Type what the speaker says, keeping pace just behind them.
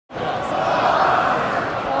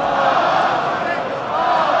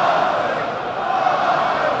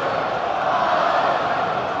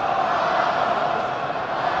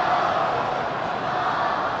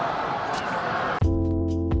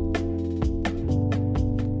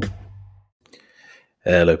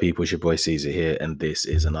Hello, people. It's your boy Caesar here, and this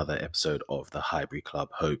is another episode of the Highbury Club.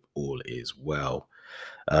 Hope all is well.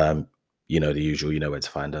 Um, the usual. You know where to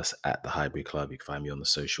find us at the Highbury Club. You can find me on the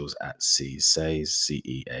socials at CSays,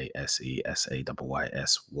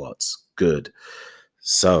 CEASESAYYS. What's good?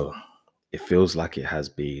 So it feels like it has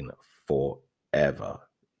been forever.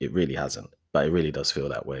 It really hasn't, but it really does feel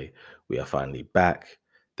that way. We are finally back.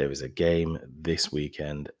 There is a game this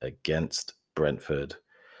weekend against Brentford,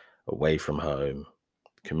 away from home,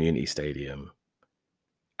 community stadium.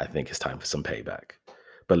 I think it's time for some payback.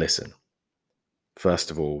 But listen,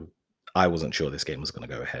 first of all, I wasn't sure this game was going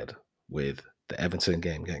to go ahead with the Everton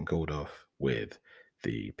game getting called off, with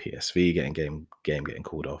the PSV game getting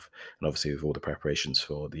called off, and obviously with all the preparations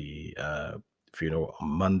for the funeral on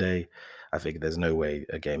Monday. I think there's no way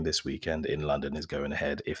a game this weekend in London is going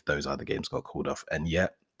ahead if those other games got called off. And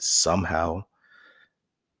yet, somehow,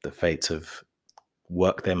 the fates have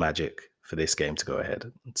worked their magic for this game to go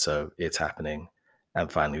ahead. So it's happening. And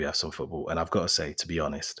finally, we have some football. And I've got to say, to be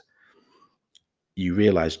honest, you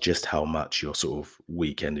realize just how much your sort of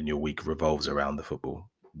weekend and your week revolves around the football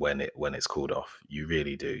when it's called off. You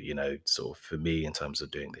really do. Sort of for me, in terms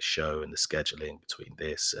of doing the show and the scheduling between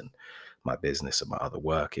this and my business and my other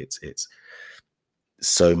work, it's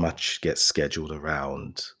so much gets scheduled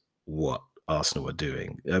around what Arsenal are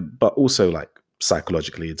doing, but also like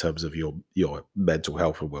psychologically in terms of your mental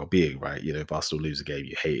health and well-being, right? If Arsenal lose a game,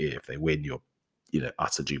 you hate it. If they win, you're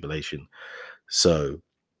utter jubilation. So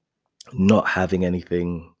not having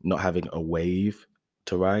anything, not having a wave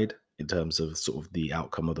to ride in terms of sort of the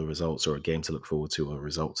outcome of the results or a game to look forward to or a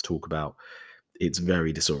result to talk about, it's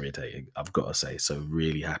very disorientating, I've got to say. So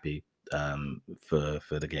really happy for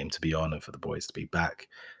the game to be on and for the boys to be back.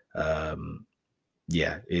 Um,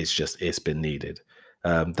 yeah, it's been needed.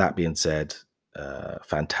 That being said,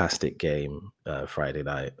 fantastic game Friday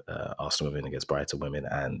night. Arsenal women against Brighton women,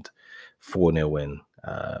 and 4-0 win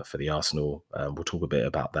for the Arsenal. We'll talk a bit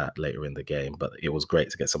about that later in the game, but it was great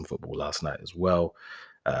to get some football last night as well.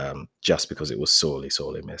 Just because it was sorely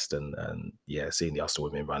missed, and yeah, seeing the Arsenal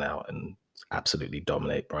women run out and absolutely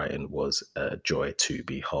dominate Brighton was a joy to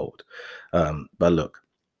behold. But look,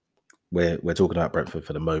 we're talking about Brentford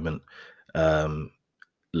for the moment. Um,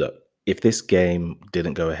 Look, if this game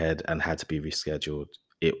didn't go ahead and had to be rescheduled,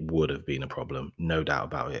 it would have been a problem, no doubt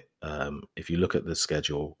about it. If you look at the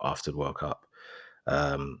schedule after the World Cup,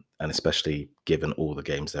 and especially given all the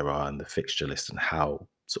games there are and the fixture list and how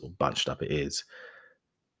sort of bunched up it is,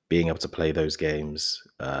 being able to play those games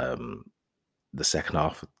the second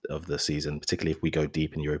half of the season, particularly if we go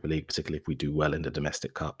deep in Europa League, particularly if we do well in the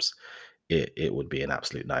domestic cups, it would be an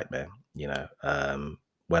absolute nightmare.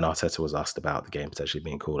 When Arteta was asked about the game potentially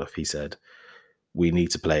being called off, he said, "We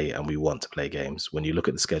need to play and we want to play games." When you look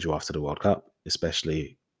at the schedule after the World Cup,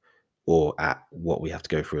 especially, or at what we have to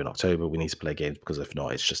go through in October, we need to play games because if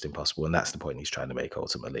not, it's just impossible. And that's the point he's trying to make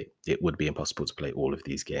ultimately. It would be impossible to play all of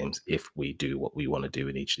these games if we do what we want to do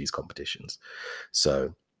in each of these competitions.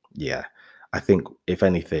 So, yeah, I think if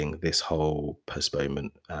anything, this whole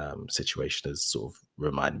postponement situation has sort of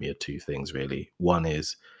reminded me of two things, really. One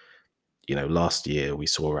is, last year we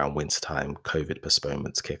saw around wintertime COVID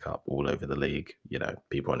postponements kick up all over the league.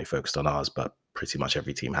 People only focused on ours, but pretty much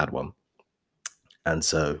every team had one. And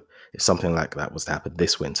so if something like that was to happen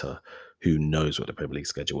this winter, who knows what the Premier League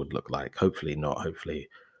schedule would look like? Hopefully not. Hopefully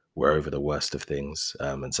we're over the worst of things.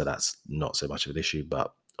 And so that's not so much of an issue.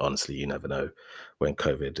 But honestly, you never know when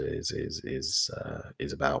COVID is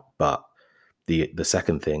about. But the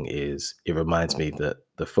second thing is it reminds me that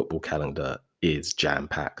the football calendar is jam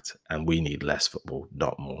packed and we need less football,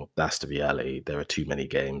 not more. That's the reality. There are too many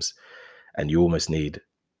games, and you almost need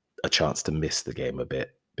a chance to miss the game a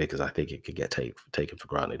bit, because I think it could get taken for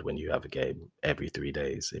granted when you have a game every 3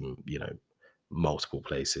 days in multiple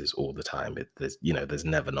places all the time. There's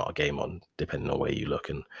never not a game on, depending on where you look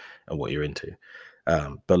and what you're into.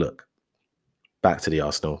 But look, back to the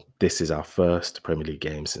Arsenal. This is our first Premier League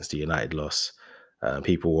game since the United loss.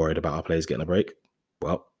 People worried about our players getting a break.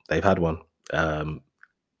 Well, they've had one. Um,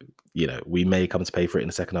 we may come to pay for it in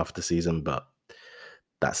the second half of the season, but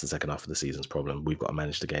that's the second half of the season's problem. We've got to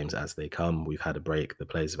manage the games as they come. We've had a break. The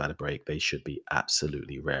players have had a break. They should be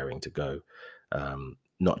absolutely raring to go.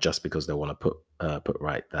 Not just because they want to put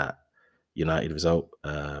right that United result,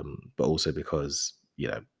 but also because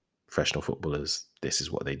professional footballers, this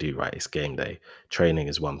is what they do, right? It's game day. Training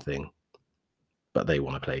is one thing, but they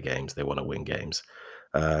want to play games. They want to win games.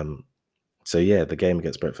 So yeah, the game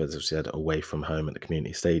against Brentford, as I said, away from home at the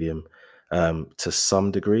community stadium. To some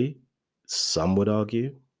degree, some would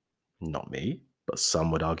argue, not me, but some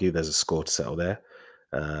would argue there's a score to settle there.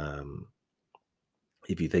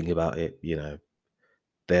 If you think about it,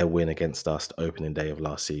 their win against us, the opening day of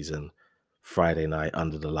last season, Friday night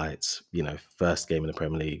under the lights, first game in the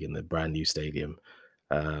Premier League in the brand new stadium.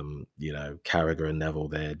 Carragher and Neville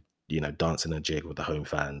there, dancing a jig with the home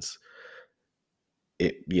fans.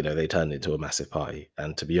 They turned it into a massive party.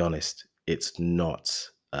 And to be honest, it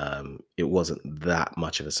wasn't that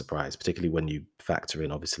much of a surprise, particularly when you factor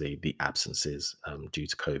in, obviously, the absences due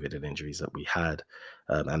to COVID and injuries that we had.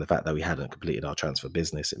 And the fact that we hadn't completed our transfer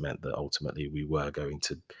business, it meant that ultimately we were going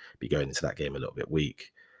to be going into that game a little bit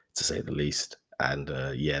weak, to say the least. And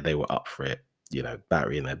yeah, they were up for it,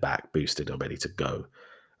 battery in their back, boosted and ready to go.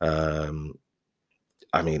 Um,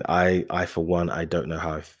 I mean, I for one, I don't know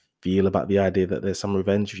how I feel about the idea that there's some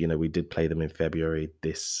revenge. We did play them in February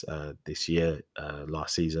this year,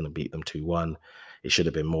 last season, and beat them 2-1. It should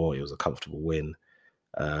have been more. It was a comfortable win.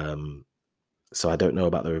 Um, so I don't know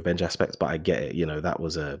about the revenge aspects, but I get it. That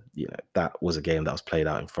was a game that was played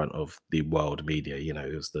out in front of the world media.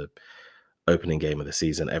 It was the opening game of the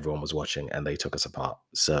season. Everyone was watching, and they took us apart.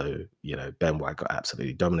 So Ben White got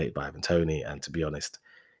absolutely dominated by Ivan Toney, and to be honest,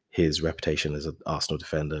 his reputation as an Arsenal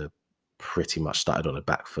defender pretty much started on a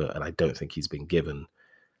back foot, and I don't think he's been given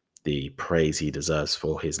the praise he deserves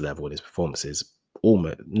for his level and his performances.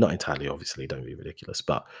 Almost, not entirely, obviously, don't be ridiculous,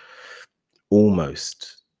 but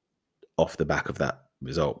almost off the back of that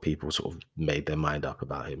result, people sort of made their mind up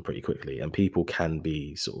about him pretty quickly. And people can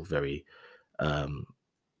be sort of um,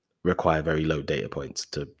 require very low data points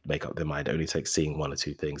to make up their mind. It only takes seeing one or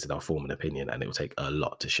two things and they'll form an opinion, and it will take a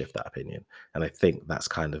lot to shift that opinion. And I think that's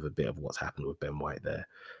kind of a bit of what's happened with Ben White there.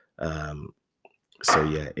 So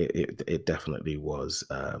yeah, it definitely was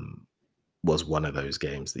one of those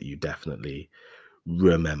games that you definitely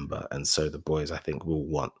remember, and so the boys, I think, will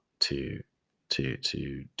want to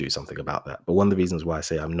do something about that. But one of the reasons why I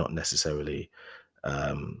say I'm not necessarily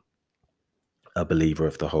um, a believer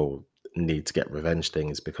of the whole need to get revenge thing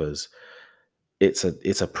is because it's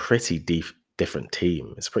a pretty different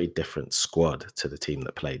team. It's a pretty different squad to the team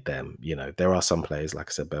that played them. There are some players,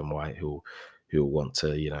 like I said, Ben White, who want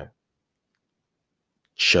to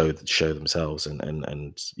show themselves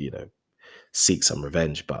and seek some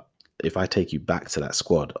revenge. But if I take you back to that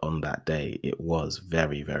squad on that day, it was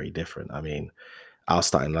very, very different. I mean, our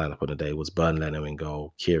starting lineup on the day was Bern Leno in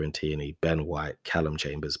goal, Kieran Tierney, Ben White, Callum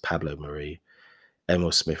Chambers, Pablo Marie,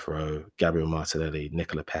 Emil Smith Rowe, Gabriel Martinelli,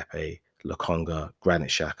 Nicola Pepe, Lokonga, Granit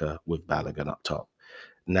Xhaka with Balogun up top.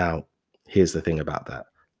 Now, here's the thing about that.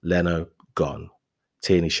 Leno, gone.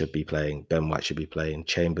 Tierney should be playing. Ben White should be playing.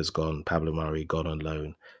 Chambers gone. Pablo Mari gone on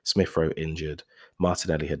loan. Smith Rowe injured.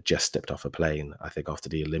 Martinelli had just stepped off a plane, I think, after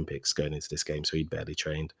the Olympics going into this game, so he'd barely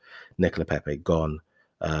trained. Nicola Pepe gone.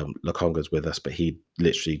 Lokonga's with us, but he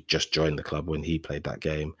literally just joined the club when he played that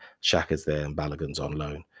game. Xhaka's there and Balogun's on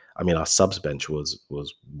loan. I mean, our subs bench was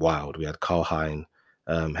wild. We had Carl Hein,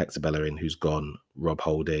 Hector Bellerin, who's gone, Rob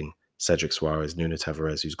Holding, Cedric Suarez, Nuno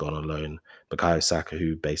Tavares, who's gone on loan, Bukayo Saka,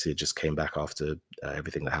 who basically just came back after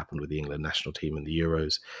everything that happened with the England national team in the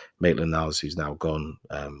Euros, Maitland-Niles, who's now gone,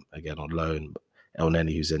 again on loan, El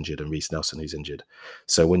Neni, who's injured, and Reece Nelson, who's injured.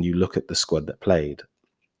 So when you look at the squad that played,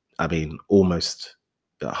 I mean, almost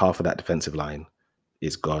half of that defensive line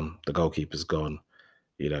is gone. The goalkeeper's gone.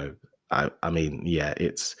 I mean, yeah,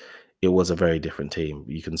 it was a very different team.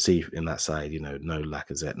 You can see in that side, no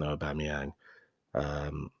Lacazette, no Aubameyang.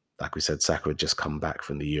 Like we said, Saka had just come back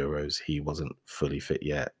from the Euros. He wasn't fully fit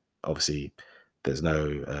yet. Obviously, there's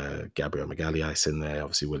no Gabriel Magalhaes in there.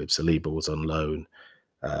 Obviously, William Saliba was on loan.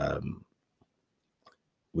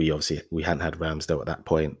 We hadn't had Ramsdale at that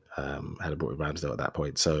point. Hadn't brought in Ramsdale at that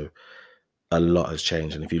point. So a lot has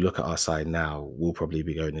changed. And if you look at our side now, we'll probably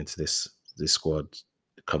be going into this squad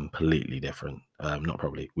completely different. Not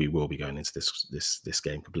probably, we will be going into this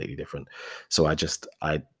game completely different. So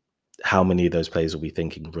how many of those players will be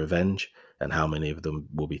thinking revenge, and how many of them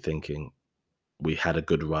will be thinking we had a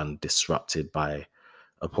good run disrupted by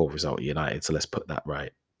a poor result at United, so let's put that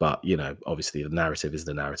right. But obviously the narrative is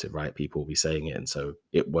the narrative, right? People will be saying it, and so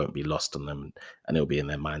it won't be lost on them, and it'll be in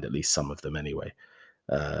their mind, at least some of them anyway.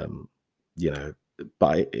 But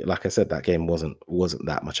like I said, that game wasn't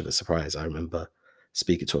that much of a surprise. I remember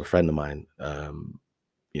speaking to a friend of mine,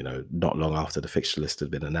 not long after the fixture list had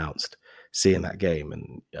been announced, seeing that game,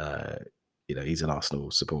 and he's an Arsenal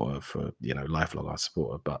supporter for lifelong Arsenal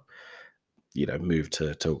supporter, but moved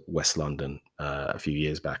to West London a few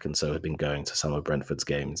years back, and so had been going to some of Brentford's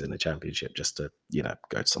games in the Championship just to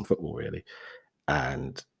go to some football really.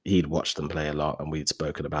 And he'd watched them play a lot, and we'd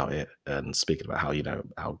spoken about it and speaking about how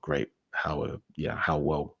how great, how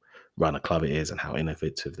well run a club it is and how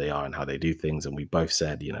innovative they are and how they do things. And we both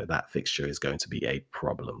said that fixture is going to be a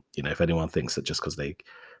problem. If anyone thinks that just because they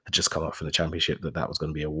had just come up from the Championship, that was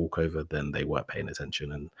going to be a walkover, then they weren't paying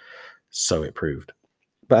attention, and so it proved.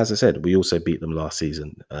 But as I said, we also beat them last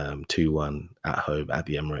season, 2-1 at home at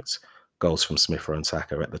the Emirates. Goals from Smith Rowe and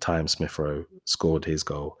Saka. At the time, Smith Rowe scored his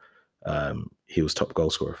goal. He was top goal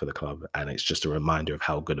scorer for the club, and it's just a reminder of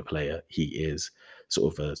how good a player he is.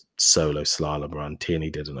 Sort of a solo slalom run. Tierney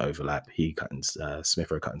did an overlap. He cut in, Smith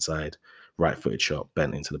Rowe cut inside, right-footed shot,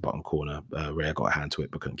 bent into the bottom corner. Raya got a hand to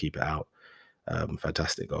it, but couldn't keep it out.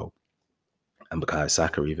 Fantastic goal. And Bukayo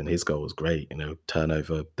Saka, even his goal was great.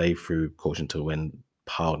 Turnover. They threw caution to the wind,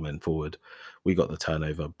 piled men forward. We got the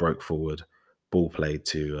turnover, broke forward, ball played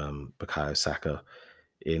to Bukayo Saka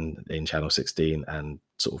in channel 16, and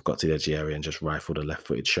sort of got to the edge of the area and just rifled a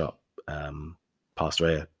left-footed shot past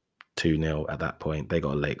Raya. 2-0 at that point. They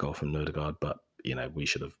got a late goal from Nodegaard, but we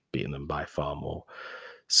should have beaten them by far more.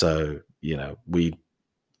 So you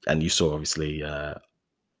saw obviously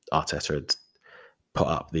Arteta had put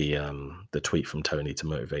up the tweet from Tony to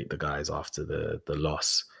motivate the guys after the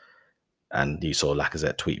loss, and you saw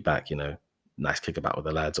Lacazette tweet back, nice kickabout with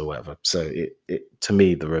the lads or whatever. So it to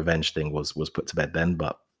me, the revenge thing was put to bed then.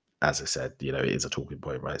 But as I said, it is a talking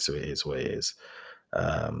point, right? So it is what it is.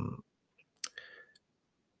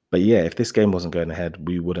 But yeah, if this game wasn't going ahead,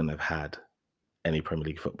 we wouldn't have had any Premier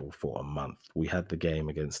League football for a month. We had the game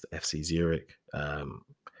against FC Zurich,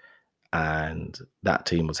 and that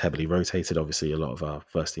team was heavily rotated. Obviously, a lot of our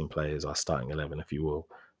first team players, our starting 11, if you will,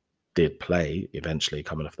 did play eventually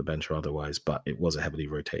coming off the bench or otherwise, but it was a heavily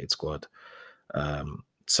rotated squad.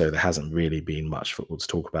 So there hasn't really been much football to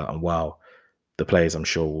talk about. And while the players, I'm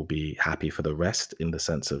sure, will be happy for the rest in the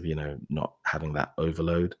sense of, not having that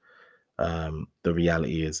overload, the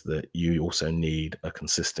reality is that you also need a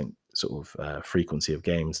consistent sort of frequency of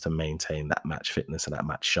games to maintain that match fitness and that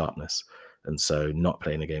match sharpness. And so not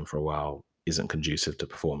playing a game for a while isn't conducive to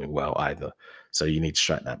performing well either. So you need to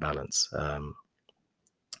strike that balance.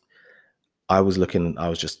 I was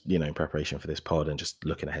just, in preparation for this pod and just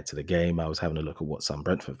looking ahead to the game. I was having a look at what some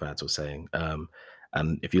Brentford fans were saying.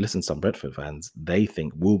 And if you listen to some Brentford fans, they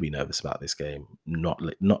think we'll be nervous about this game, not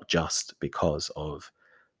just because of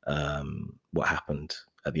what happened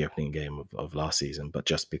at the opening game of last season, but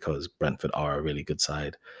just because Brentford are a really good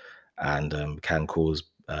side and can cause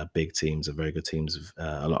big teams and very good teams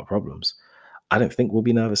a lot of problems. I don't think we'll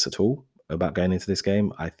be nervous at all about going into this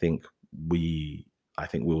game. I think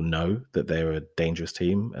we'll know that they're a dangerous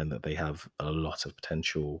team and that they have a lot of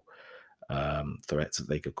potential threats that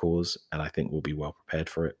they could cause, and I think we'll be well prepared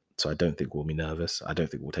for it. So I don't think we'll be nervous. I don't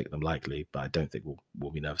think we'll take them lightly, but I don't think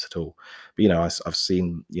we'll be nervous at all. But I've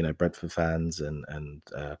seen Brentford fans and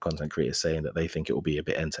content creators saying that they think it will be a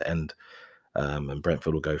bit end to end, and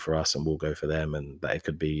Brentford will go for us and we'll go for them, and that it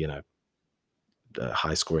could be a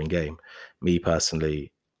high scoring game. Me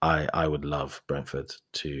personally, I would love Brentford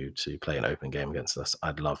to play an open game against us.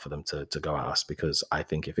 I'd love for them to go at us, because I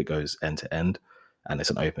think if it goes end to end and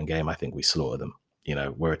it's an open game, I think we slaughter them.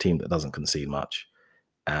 We're a team that doesn't concede much,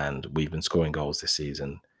 and we've been scoring goals this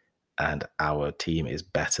season, and our team is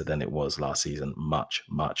better than it was last season. Much,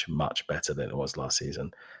 much, much better than it was last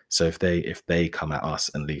season. So if they come at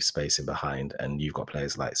us and leave space in behind, and you've got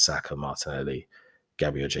players like Saka, Martinelli,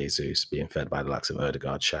 Gabriel Jesus being fed by the likes of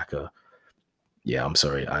Odegaard, Xhaka, yeah, I'm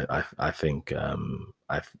sorry. I think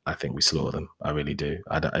I think we slaughter them. I really do.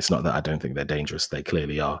 It's not that I don't think they're dangerous. They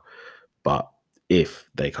clearly are. But if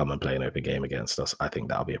they come and play an open game against us, I think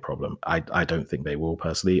that'll be a problem. I don't think they will,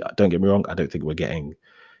 personally. Don't get me wrong. I don't think we're getting,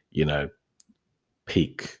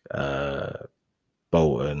 peak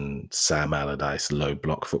Bolton, Sam Allardyce, low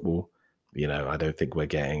block football. I don't think we're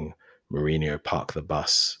getting Mourinho park the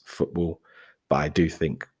bus football. But I do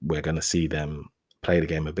think we're going to see them play the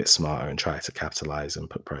game a bit smarter and try to capitalize and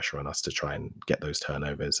put pressure on us to try and get those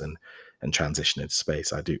turnovers and transition into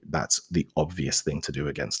space. That's the obvious thing to do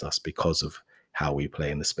against us because of how we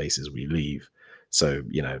play in the spaces we leave. So,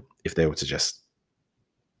 if they were to just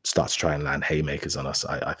start to try and land haymakers on us,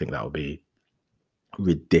 I think that would be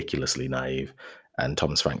ridiculously naive. And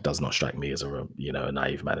Thomas Frank does not strike me as a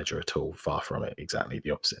naive manager at all. Far from it. Exactly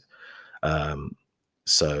the opposite.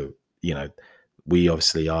 So, we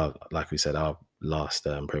obviously are, like we said, our last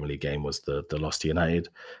Premier League game was the loss to United.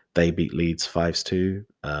 They beat Leeds 5-2.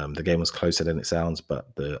 The game was closer than it sounds,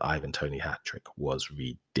 but the Ivan Toney hat-trick was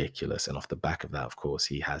ridiculous. And off the back of that, of course,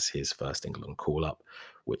 he has his first England call-up,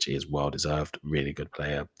 which is well-deserved. Really good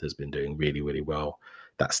player. Has been doing really, really well.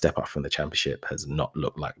 That step up from the Championship has not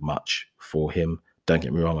looked like much for him. Don't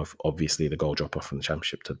get me wrong, obviously the goal drop-off from the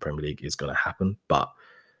Championship to the Premier League is going to happen, but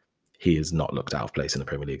he has not looked out of place in the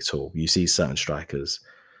Premier League at all. You see certain strikers,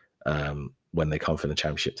 when they come from the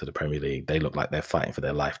Championship to the Premier League, they look like they're fighting for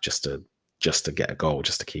their life just to just to get a goal,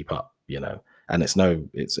 just to keep up, you know. And it's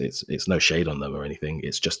no shade on them or anything.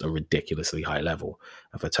 It's just a ridiculously high level.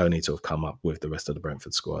 And for Tony to have come up with the rest of the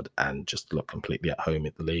Brentford squad and just look completely at home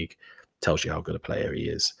in the league tells you how good a player he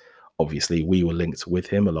is. Obviously, we were linked with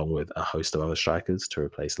him along with a host of other strikers to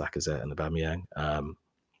replace Lacazette and Aubameyang.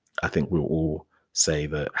 I think we'll all say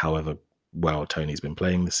that however well Tony's been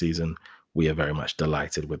playing this season, we are very much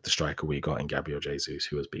delighted with the striker we got in Gabriel Jesus,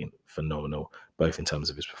 who has been phenomenal, both in terms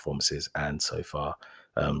of his performances and so far,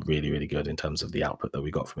 really, really good in terms of the output that we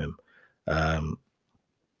got from him.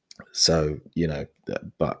 So, you know,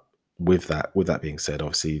 but with that being said,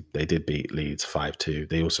 obviously they did beat Leeds 5-2.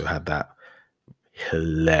 They also had that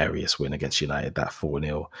hilarious win against United, that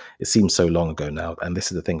 4-0. It seems so long ago now. And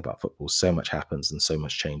this is the thing about football. So much happens and so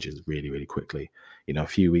much changes really, really quickly. You know, a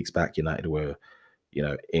few weeks back, United were, you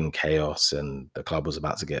know, in chaos and the club was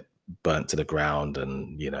about to get burnt to the ground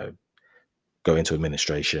and, you know, go into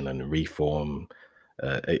administration and reform.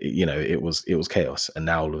 You know, it was chaos. And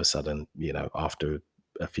now all of a sudden, you know, after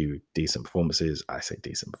a few decent performances,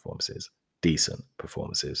 decent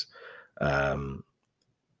performances,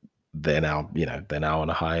 they're now, you know, they're now on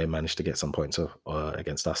a high and managed to get some points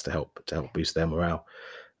against us to help boost their morale.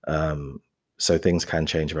 So things can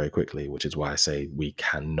change very quickly, which is why I say we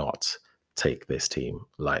cannot take this team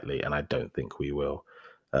lightly, and I don't think we will.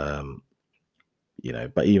 You know,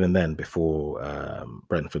 but even then, before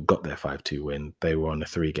Brentford got their 5-2 win, they were on a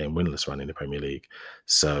 3-game winless run in the Premier League.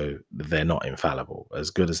 So they're not infallible.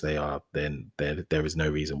 As good as they are, then there is no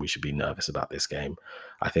reason we should be nervous about this game.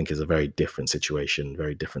 I think it's a very different situation,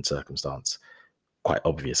 very different circumstance, quite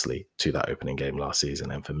obviously, to that opening game last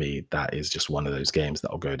season. And for me, that is just one of those games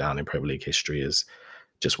that will go down in Premier League history as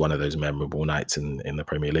just one of those memorable nights in the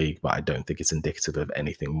Premier League. But I don't think it's indicative of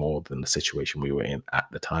anything more than the situation we were in at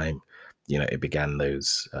the time. You know, it began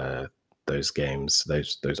those games,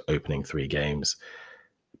 those opening 3 games,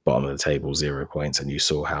 bottom of the table, 0 points, and you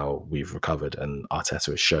saw how we've recovered. And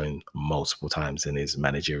Arteta has shown multiple times in his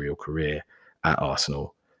managerial career at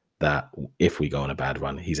Arsenal that if we go on a bad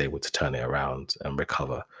run, he's able to turn it around and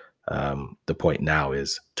recover. The point now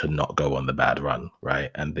is to not go on the bad run,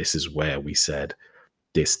 right? And this is where we said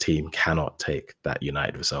this team cannot take that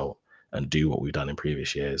United result and do what we've done in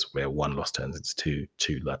previous years, where 1 loss turns into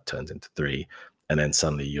 2 turns into 3, and then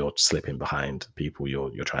suddenly you're slipping behind people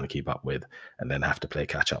you're trying to keep up with, and then have to play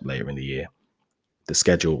catch up later in the year. The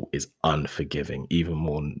schedule is unforgiving, even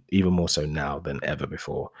more so now than ever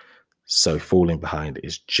before. So falling behind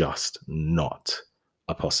is just not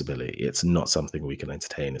a possibility. It's not something we can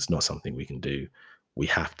entertain. It's not something we can do. We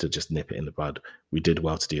have to just nip it in the bud. We did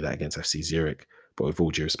well to do that against FC Zurich. But with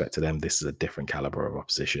all due respect to them, this is a different caliber of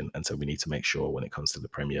opposition. And so we need to make sure when it comes to the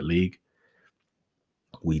Premier League,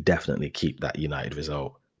 we definitely keep that United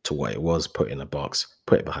result to what it was, put in a box,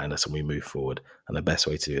 put it behind us, and we move forward. And the best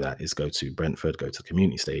way to do that is go to Brentford, go to the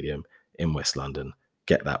Community Stadium in West London,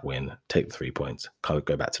 get that win, take the 3 points, go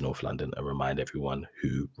back to North London and remind everyone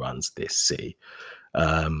who runs this city.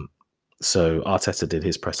 So Arteta did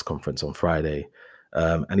his press conference on Friday.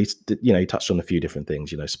 And he touched on a few different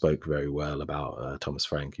things, spoke very well about Thomas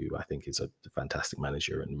Frank, who I think is a fantastic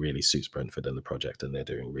manager and really suits Brentford and the project, and they're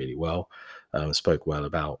doing really well. Spoke well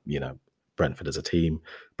about, Brentford as a team,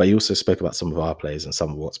 but he also spoke about some of our players and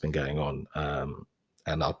some of what's been going on.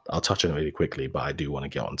 And I'll touch on it really quickly, but I do want to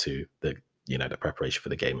get on to the preparation for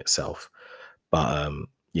the game itself. But,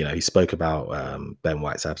 he spoke about Ben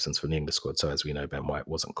White's absence from the English squad. So as we know, Ben White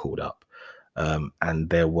wasn't called up. And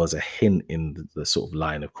there was a hint in the sort of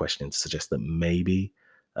line of questioning to suggest that maybe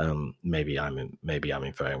I'm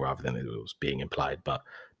inferring rather than it was being implied, but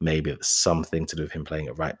maybe something to do with him playing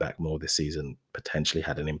at right back more this season potentially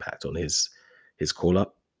had an impact on his call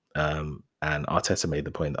up. And Arteta made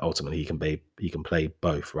the point that ultimately he can play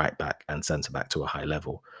both right back and centre back to a high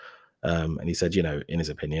level. And he said, in his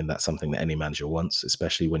opinion, that's something that any manager wants,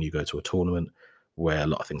 especially when you go to a tournament where a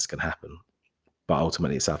lot of things can happen. But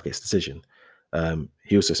ultimately, it's Southgate's decision.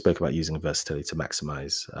 He also spoke about using versatility to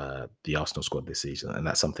maximise the Arsenal squad this season, and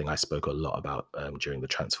that's something I spoke a lot about during the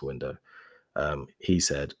transfer window. He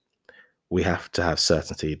said, we have to have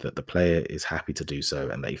certainty that the player is happy to do so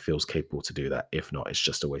and that he feels capable to do that. If not, it's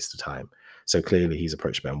just a waste of time. So clearly he's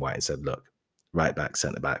approached Ben White and said, look, right back,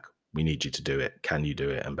 centre back, we need you to do it. Can you do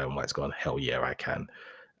it? And Ben White's gone, hell yeah, I can.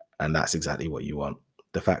 And that's exactly what you want.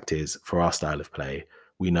 The fact is, for our style of play,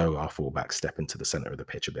 we know our fullbacks step into the centre of the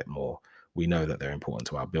pitch a bit more. We know that they're important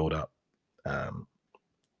to our build-up.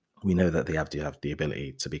 We know that they have to have the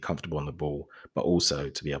ability to be comfortable on the ball, but also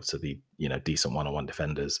to be able to be, decent one-on-one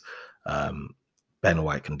defenders. Ben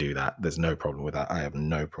White can do that. There's no problem with that. I have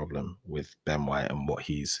no problem with Ben White and what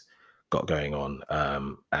he's got going on.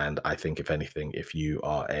 And I think, if anything, if you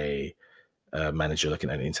are a manager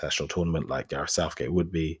looking at an international tournament like Gareth Southgate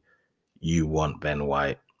would be, you want Ben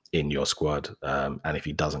White in your squad. And if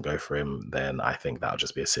he doesn't go for him, then I think that'll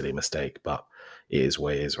just be a silly mistake. But it is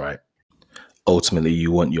what it is, right? Ultimately,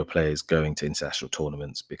 you want your players going to international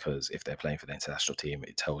tournaments, because if they're playing for the international team,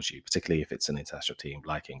 it tells you, particularly if it's an international team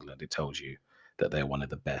like England, it tells you that they're one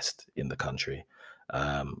of the best in the country.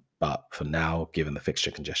 But for now, given the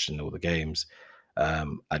fixture congestion in all the games,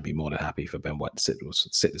 I'd be more than happy for Ben White to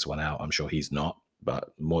sit this one out. I'm sure he's not,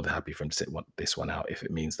 but more than happy for him to this one out if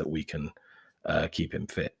it means that we can keep him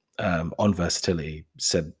fit. On versatility,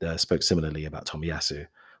 spoke similarly about Tomiyasu,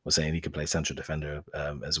 was saying he could play central defender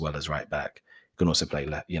as well as right back. Can also play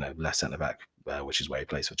left centre back, which is where he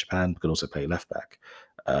plays for Japan. Can also play left back,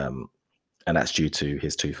 and that's due to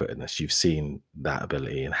his two-footedness. You've seen that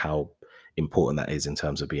ability and how important that is in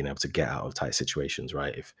terms of being able to get out of tight situations.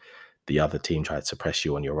 Right, if the other team tried to press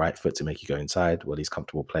you on your right foot to make you go inside, well, he's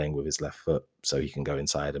comfortable playing with his left foot, so he can go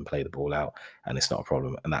inside and play the ball out, and it's not a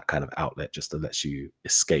problem. And that kind of outlet just lets you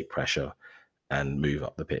escape pressure and move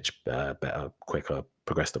up the pitch better, quicker,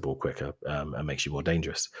 progress the ball quicker, and makes you more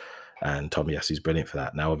dangerous. And Tomiyasu's brilliant for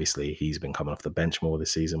that. Now, obviously, he's been coming off the bench more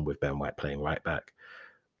this season with Ben White playing right back.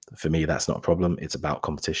 For me, that's not a problem. It's about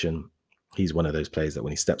competition. He's one of those players that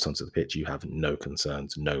when he steps onto the pitch, you have no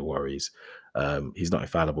concerns, no worries. He's not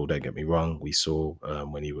infallible, don't get me wrong. We saw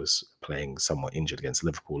when he was playing somewhat injured against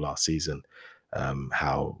Liverpool last season,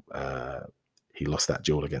 how he lost that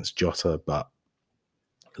duel against Jota, but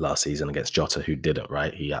last season against Jota, who didn't,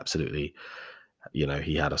 right? He absolutely,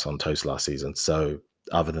 he had us on toast last season. So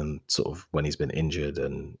other than sort of when he's been injured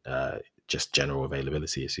and just general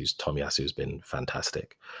availability issues, Tomiyasu has been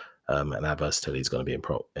fantastic. And that versatility is going to be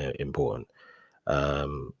important.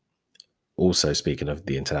 Also, speaking of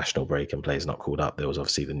the international break and players not called up, there was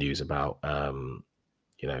obviously the news about,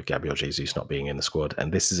 Gabriel Jesus not being in the squad.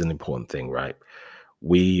 And this is an important thing, right?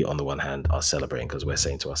 We, on the one hand, are celebrating because we're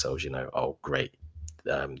saying to ourselves, oh, great,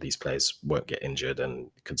 these players won't get injured and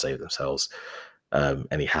could save themselves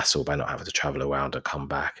any hassle by not having to travel around and come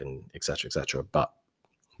back and et cetera, et cetera. But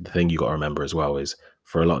the thing you got to remember as well is,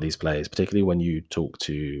 for a lot of these players, particularly when you talk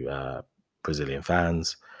to Brazilian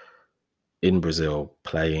fans, in Brazil,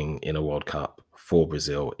 playing in a World Cup for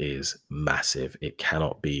Brazil is massive. It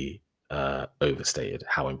cannot be overstated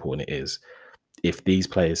how important it is. If these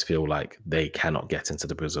players feel like they cannot get into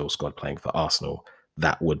the Brazil squad playing for Arsenal,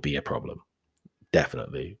 that would be a problem.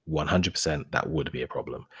 Definitely, 100%, that would be a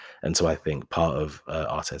problem. And so I think part of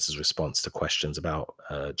Arteta's response to questions about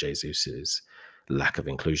Jesus's lack of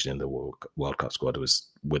inclusion in the World Cup squad was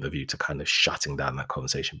with a view to kind of shutting down that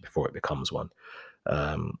conversation before it becomes one.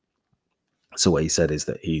 So what he said is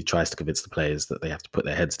that he tries to convince the players that they have to put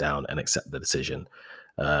their heads down and accept the decision.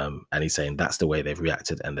 And he's saying that's the way they've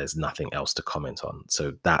reacted and there's nothing else to comment on.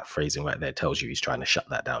 So that phrasing right there tells you he's trying to shut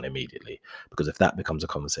that down immediately, because if that becomes a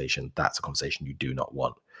conversation, that's a conversation you do not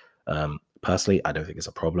want. Personally, I don't think it's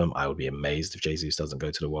a problem. I would be amazed if Jesus doesn't go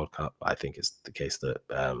to the World Cup. I think it's the case that,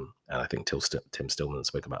 and I think Tim Stillman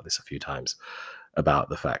spoke about this a few times, about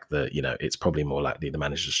the fact that, it's probably more likely the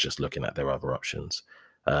manager's just looking at their other options.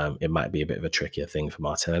 It might be a bit of a trickier thing for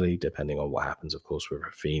Martinelli, depending on what happens, of course, with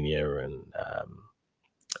Rafinha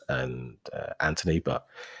and Anthony. But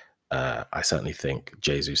I certainly think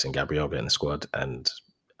Jesus and Gabriel get in the squad. And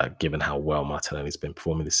given how well Martinelli's been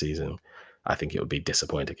performing this season, I think it would be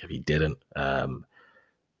disappointing if he didn't.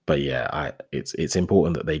 But yeah, it's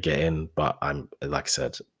important that they get in. But I'm, like I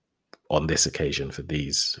said, on this occasion, for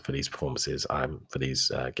these performances, for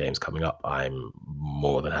these games coming up, I'm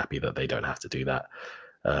more than happy that they don't have to do that.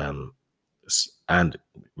 And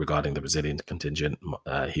regarding the Brazilian contingent,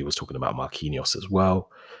 he was talking about Marquinhos as well,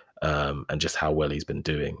 and just how well he's been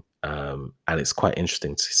doing. And it's quite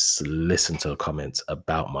interesting to listen to the comments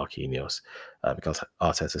about Marquinhos, because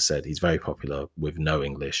Arteta said he's very popular with no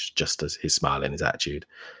English, just as his smile and his attitude.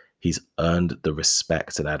 He's earned the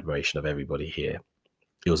respect and admiration of everybody here.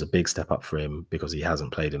 It was a big step up for him because he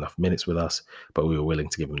hasn't played enough minutes with us, but we were willing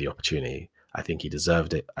to give him the opportunity. I think he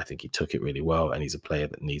deserved it. I think he took it really well, and he's a player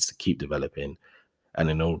that needs to keep developing.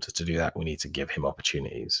 And in order to do that, we need to give him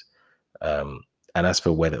opportunities. And as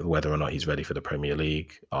for whether or not he's ready for the Premier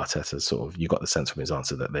League, Arteta you got the sense from his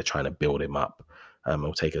answer that they're trying to build him up.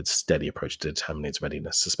 He'll take a steady approach to determining his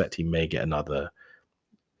readiness. Suspect he may get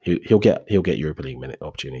he'll get Europa League minute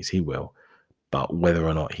opportunities. He will. But whether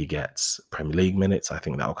or not he gets Premier League minutes, I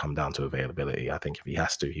think that'll come down to availability. I think if he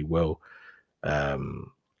has to, he will.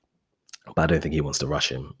 But I don't think he wants to rush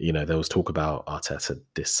him. There was talk about Arteta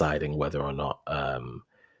deciding whether or not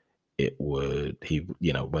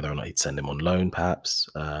whether or not he'd send him on loan, perhaps.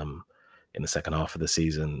 in the second half of the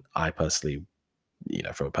season. I personally,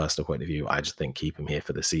 from a personal point of view, I just think keep him here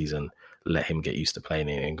for the season. Let him get used to playing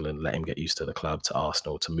in England. Let him get used to the club, to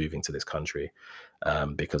Arsenal, to moving to this country,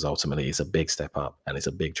 because ultimately it's a big step up and it's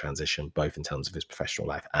a big transition, both in terms of his professional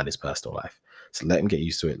life and his personal life. So let him get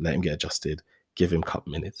used to it. Let him get adjusted. Give him cup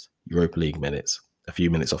minutes, Europa League minutes, a few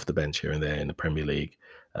minutes off the bench here and there in the Premier League,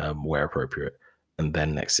 where appropriate, and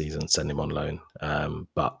then next season send him on loan.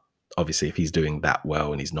 But obviously, if he's doing that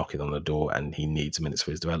well and he's knocking on the door and he needs minutes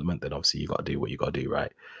for his development, then obviously you got to do what you got to do,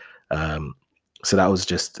 right? Um, so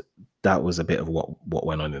that was a bit of what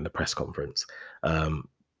went on in the press conference.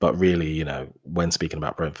 But really, when speaking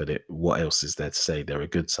about Brentford, what else is there to say? They're a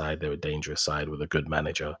good side. They're a dangerous side with a good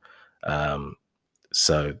manager.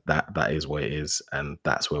 So that is what it is, and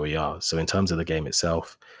that's where we are. So in terms of the game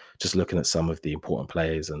itself, just looking at some of the important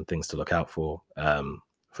players and things to look out for.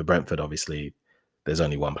 For Brentford, obviously, there's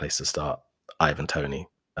only one place to start: Ivan Toney.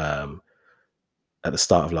 At the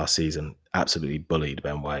start of last season, absolutely bullied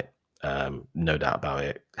Ben White. No doubt about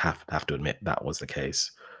it. Have to admit that was the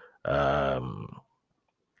case.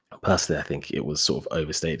 Personally, I think it was sort of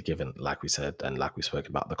overstated, given, like we said, and like we spoke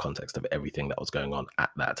about, the context of everything that was going on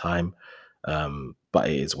at that time. But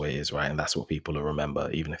it is what it is, right? And that's what people will remember,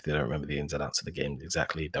 even if they don't remember the ins and outs of the game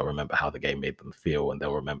exactly. They'll remember how the game made them feel, and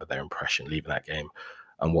they'll remember their impression leaving that game.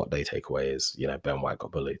 And what they take away is, Ben White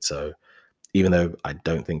got bullied. So even though I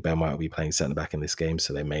don't think Ben White will be playing centre back in this game,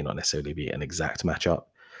 so they may not necessarily be an exact matchup,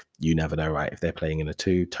 you never know, right? If they're playing in a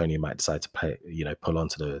two, Tony might decide to play, pull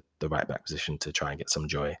onto the right back position to try and get some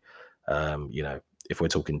joy. If we're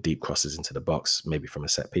talking deep crosses into the box, maybe from a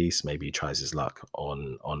set piece, maybe he tries his luck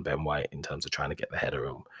on Ben White in terms of trying to get the header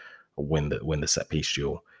and win the set piece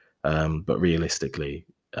duel. But realistically,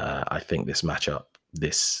 I think this matchup,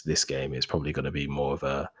 this game is probably going to be more of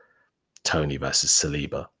a Tony versus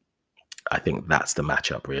Saliba. I think that's the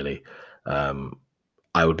matchup, really.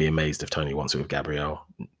 I would be amazed if Tony wants it with Gabriel.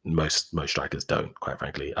 Most strikers don't, quite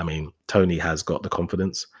frankly. I mean, Tony has got the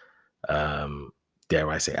confidence, dare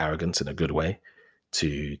I say arrogance in a good way,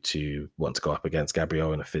 to want to go up against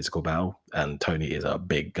Gabriel in a physical battle. And Tony is a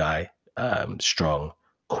big guy, strong,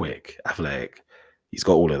 quick, athletic. He's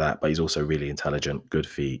got all of that, but he's also really intelligent, good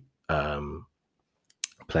feet,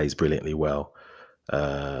 plays brilliantly well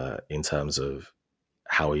in terms of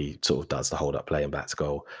how he sort of does the hold up play and back to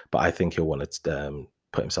goal. But I think he'll want to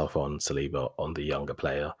put himself on Saliba, on the younger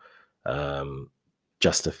player,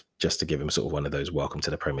 just to give him sort of one of those welcome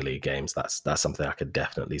to the Premier League games. That's something I could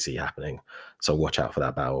definitely see happening. So watch out for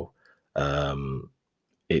that battle.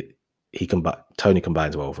 Tony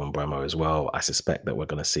combines well with Mbeumo as well. I suspect that we're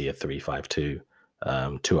going to see a 3-5-2,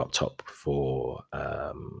 two up top for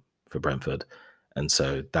Brentford, and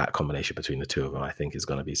so that combination between the two of them, I think, is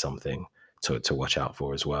going to be something to watch out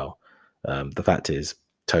for as well. The fact is,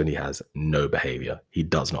 Tony has no behavior. He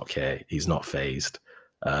does not care. He's not phased.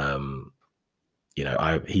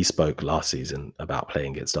 He spoke last season about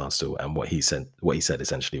playing against Arsenal, and what he said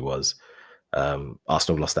essentially was,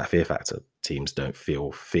 Arsenal lost that fear factor. Teams don't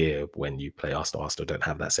feel fear when you play Arsenal. Arsenal don't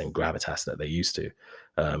have that same gravitas that they used to.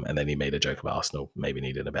 And then he made a joke about Arsenal maybe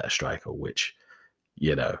needed a better striker, which,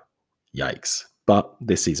 yikes. But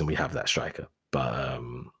this season we have that striker. But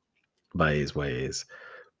it is what it is.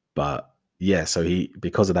 But yeah, so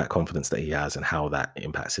because of that confidence that he has and how that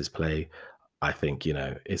impacts his play, I think,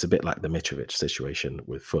 it's a bit like the Mitrovic situation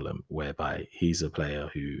with Fulham, whereby he's a player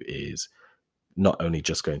who is not only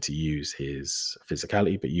just going to use his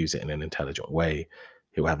physicality, but use it in an intelligent way.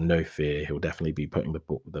 He'll have no fear. He'll definitely be putting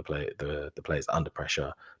the players under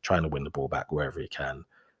pressure, trying to win the ball back wherever he can,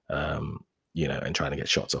 and trying to get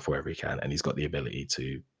shots off wherever he can. And he's got the ability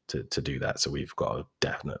to do that. So we've got to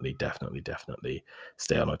definitely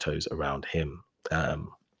stay on our toes around him.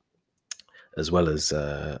 As well as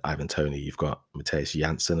Ivan Toney, you've got Matthias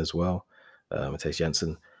Janssen as well. Matthias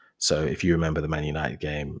Janssen. So if you remember the Man United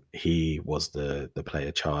game, he was the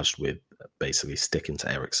player charged with basically sticking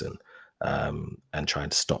to Eriksen and trying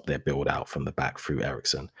to stop their build out from the back through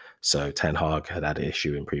Eriksen. So Ten Hag had an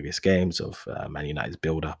issue in previous games of Man United's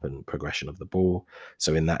build up and progression of the ball.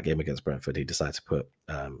 So in that game against Brentford, he decided to put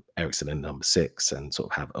Eriksen in number 6 and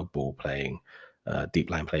sort of have a ball playing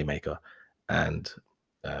deep line playmaker. And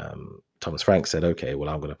Thomas Frank said, okay, well,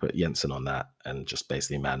 I'm going to put Jensen on that and just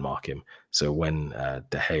basically man mark him. So when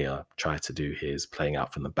De Gea tried to do his playing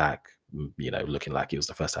out from the back, looking like it was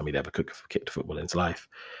the first time he'd ever kicked football in his life,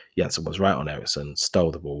 Jensen was right on Eriksen,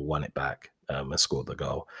 stole the ball, won it back, and scored the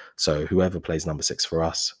goal. So whoever plays number 6 for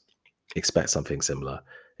us, expect something similar.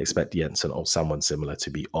 Expect Jensen or someone similar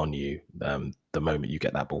to be on you the moment you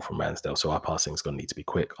get that ball from Ramsdale. So our passing is going to need to be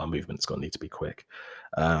quick. Our movement's going to need to be quick.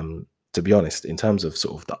 to be honest, in terms of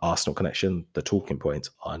sort of the Arsenal connection, the talking points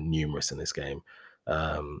are numerous in this game.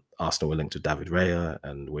 Arsenal were linked to David Raya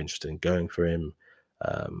and were interested in going for him,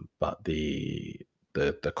 but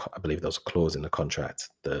I believe there was a clause in the contract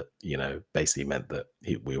that basically meant that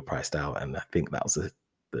we were priced out, and I think that was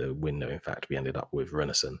the window. In fact, we ended up with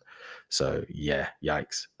Renison. So yeah,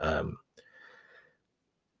 yikes.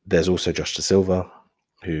 There's also Josh Da Silva,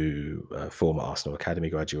 who former Arsenal Academy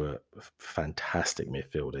graduate, fantastic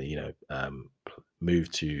midfielder.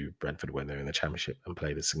 Moved to Brentford when they were in the Championship and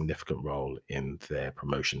played a significant role in their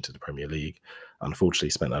promotion to the Premier League.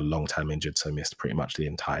 Unfortunately, spent a long time injured, so missed pretty much the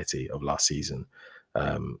entirety of last season.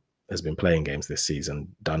 Has been playing games this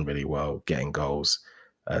season, done really well, getting goals,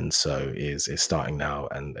 and so is starting now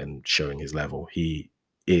and showing his level. He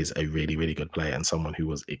is a really, really good player and someone who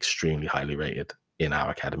was extremely highly rated in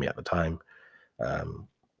our academy at the time. Um,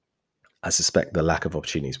 I suspect the lack of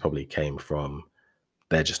opportunities probably came from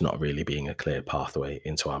there just not really being a clear pathway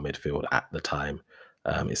into our midfield at the time.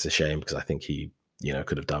 It's a shame because I think he,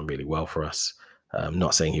 could have done really well for us.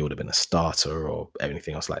 Not saying he would have been a starter or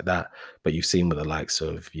anything else like that, but you've seen with the likes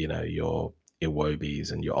of, your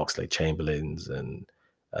Iwobis and your Oxlade Chamberlains and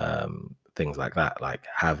things like that, like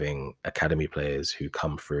having academy players who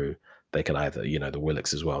come through, they can either, the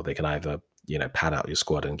Willocks as well, they can either, pad out your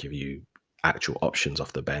squad and give you actual options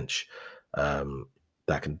off the bench.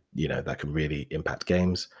 That can really impact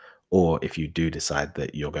games. Or if you do decide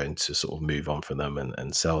that you're going to sort of move on from them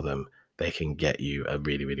and sell them, they can get you a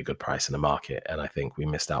really, really good price in the market. And I think we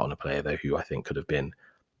missed out on a player though who I think could have been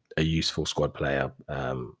a useful squad player,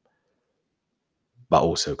 but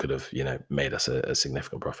also could have, made us a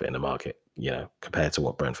significant profit in the market. Compared to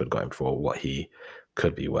what Brentford got him for, what he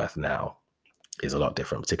could be worth now is a lot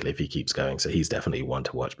different, particularly if he keeps going. So he's definitely one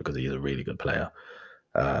to watch because he's a really good player.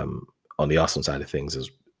 On the Arsenal side of things,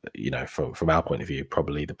 as from our point of view,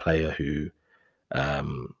 probably the player who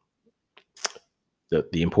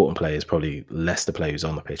the important player is probably less the player who's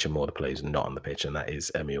on the pitch and more the player who's not on the pitch, and that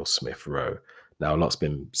is Emil Smith Rowe. Now, a lot's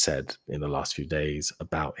been said in the last few days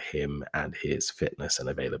about him and his fitness and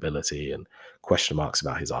availability, and question marks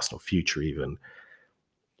about his Arsenal future, even.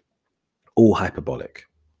 All hyperbolic.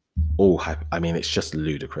 I mean, it's just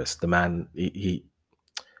ludicrous. The man,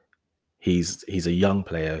 he's a young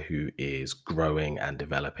player who is growing and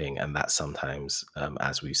developing, and that sometimes,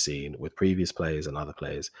 as we've seen with previous players and other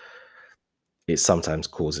players, it sometimes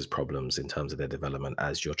causes problems in terms of their development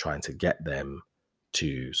as you're trying to get them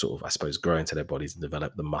to sort of, I suppose, grow into their bodies and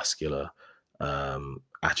develop the muscular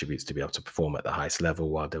attributes to be able to perform at the highest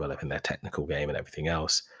level while developing their technical game and everything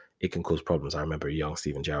else. It can cause problems. I remember a young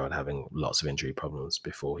Steven Gerrard having lots of injury problems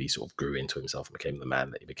before he sort of grew into himself and became the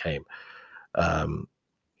man that he became.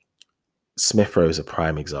 Smith Rowe is a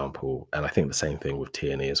prime example, and I think the same thing with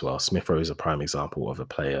Tierney as well. Smith Rowe is a prime example of a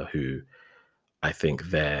player who I think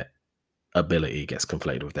their ability gets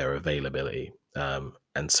conflated with their availability.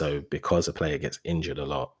 And so because a player gets injured a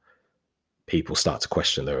lot, people start to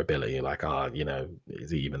question their ability, like,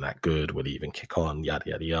 is he even that good? Will he even kick on? Yada,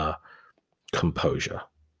 yada, yada. Composure.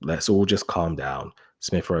 Let's all just calm down.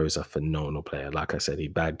 Smith Rowe is a phenomenal player. Like I said, he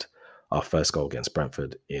bagged our first goal against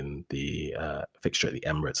Brentford in the fixture at the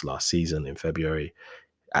Emirates last season in February.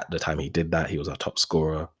 At the time he did that, he was our top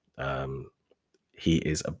scorer. He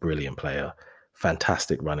is a brilliant player.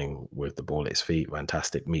 Fantastic running with the ball at his feet.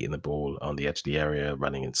 Fantastic meeting the ball on the edge of the area,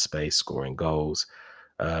 running in space, scoring goals.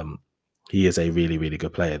 He is a really, really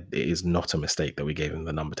good player. It is not a mistake that we gave him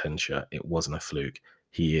the number 10 shirt. It wasn't a fluke.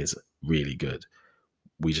 He is really good.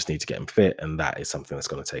 We just need to get him fit, and that is something that's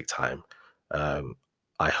going to take time.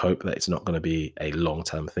 I hope that it's not going to be a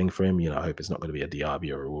long-term thing for him. I hope it's not going to be a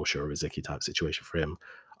Diaby or a Wilshere or a Ziki type situation for him.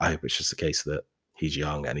 I hope it's just a case that he's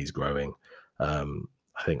young and he's growing.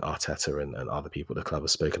 I think Arteta and other people at the club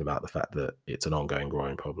have spoken about the fact that it's an ongoing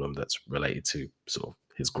growing problem that's related to sort of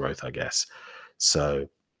his growth, I guess. So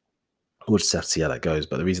we'll just have to see how that goes.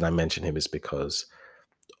 But the reason I mention him is because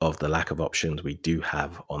of the lack of options we do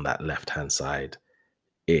have on that left-hand side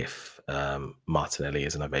if Martinelli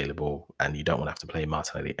isn't available, and you don't want to have to play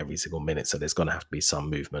Martinelli every single minute. So there's going to have to be some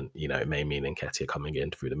movement. It may mean Nketiah coming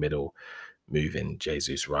in through the middle, moving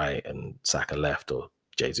Jesus right and Saka left, or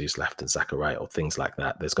Jesus left and Saka right, or things like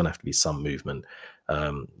that. There's going to have to be some movement.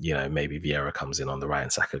 Maybe Vieira comes in on the right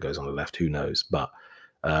and Saka goes on the left. Who knows? But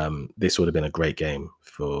this would have been a great game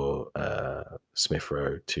for Smith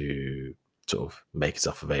Rowe to sort of make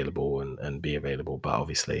himself available and be available. But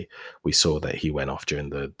obviously, we saw that he went off during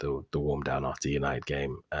the warm down after the United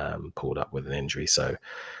game, pulled up with an injury. So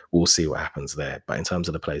we'll see what happens there. But in terms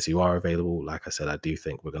of the players who are available, like I said, I do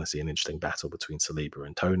think we're going to see an interesting battle between Saliba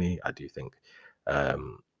and Toney. I do think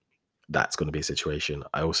that's going to be a situation.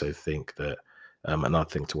 I also think that another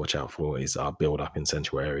thing to watch out for is our build up in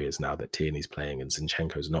central areas now that Tierney's playing and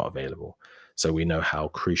Zinchenko's not available. So we know how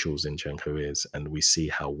crucial Zinchenko is, and we see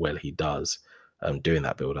how well he does doing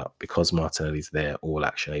that build up because Martinelli's there, all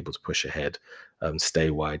action, able to push ahead, stay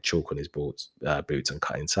wide, chalk on his boots, and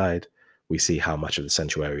cut inside. We see how much of the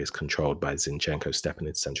central area is controlled by Zinchenko stepping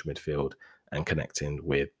into central midfield and connecting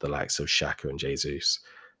with the likes of Xhaka and Jesus.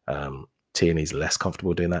 Tierney's less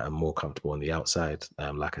comfortable doing that and more comfortable on the outside.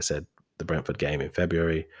 Like I said, the Brentford game in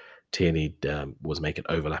February, Tierney was making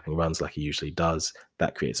overlapping runs like he usually does.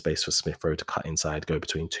 That creates space for Smith Rowe to cut inside, go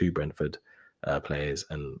between two Brentford players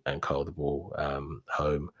and curl the ball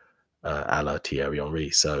home a la Thierry Henry.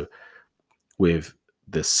 So with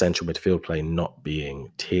the central midfield play not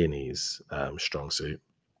being Tierney's strong suit,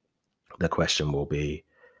 the question will be,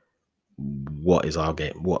 what is our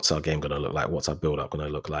game? What's our game going to look like? What's our build up going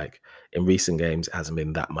to look like? In recent games, it hasn't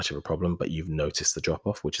been that much of a problem, but you've noticed the drop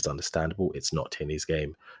off, which is understandable. It's not Tierney's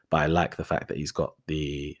game, but I like the fact that he's got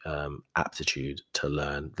the aptitude to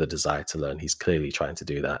learn, the desire to learn. He's clearly trying to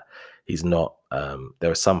do that. He's not.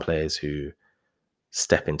 There are some players who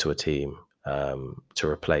step into a team to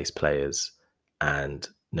replace players, and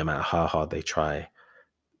no matter how hard they try,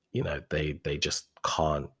 they just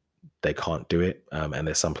can't do it, and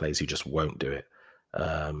there's some players who just won't do it.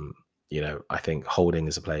 I think Holding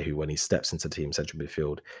is a player who, when he steps into the team central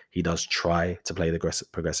midfield, he does try to play the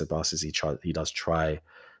progressive passes. He does try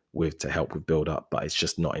to help with build up, but it's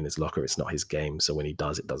just not in his locker. It's not his game. So when he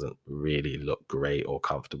does, it doesn't really look great or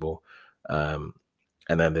comfortable.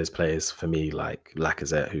 And then there's players for me like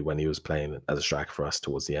Lacazette, who, when he was playing as a striker for us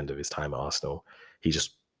towards the end of his time at Arsenal,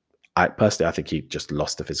 I think he just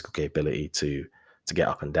lost the physical capability to get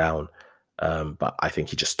up and down. But I think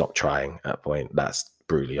he just stopped trying at a point. That's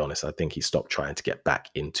brutally honest. I think he stopped trying to get back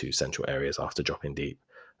into central areas after dropping deep.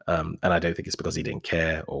 And I don't think it's because he didn't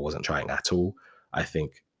care or wasn't trying at all. I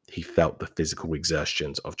think he felt the physical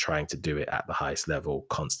exertions of trying to do it at the highest level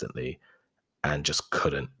constantly and just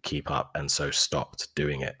couldn't keep up, and so stopped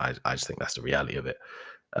doing it. I just think that's the reality of it.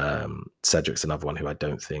 Cedric's another one who I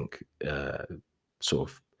don't think sort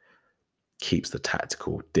of keeps the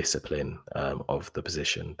tactical discipline of the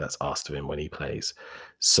position that's asked of him when he plays.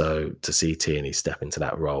 So to see Tierney step into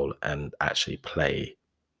that role and actually play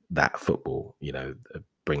that football,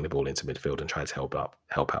 bring the ball into midfield and try to help out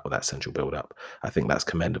with that central build up, I think that's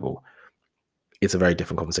commendable. It's a very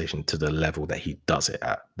different conversation to the level that he does it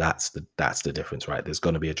at. That's the difference, right? There's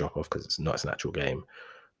going to be a drop off because it's not his natural game,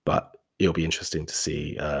 but it'll be interesting to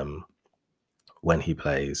see when he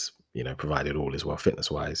plays, provided all is well fitness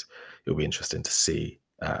wise. It'll be interesting to see,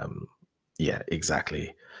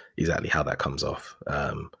 exactly how that comes off.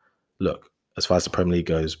 Look, as far as the Premier League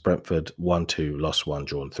goes, Brentford 1-2, lost 1,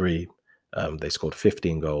 drawn 3. They scored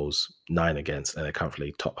 15 goals, 9 against, and they're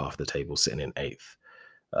currently top half of the table, sitting in 8th.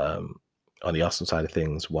 On the Arsenal side of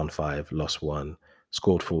things, 1-5, lost 1,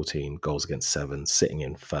 scored 14, goals against 7, sitting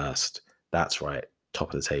in 1st. That's right,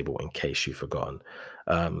 top of the table, in case you've forgotten.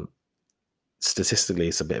 Statistically,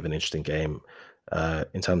 it's a bit of an interesting game.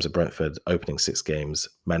 In terms of Brentford, opening 6 games,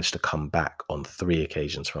 managed to come back on 3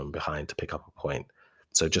 occasions from behind to pick up a point.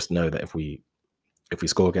 So just know that if we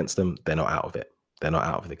score against them, they're not out of it. They're not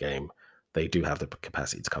out of the game. They do have the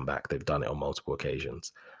capacity to come back. They've done it on multiple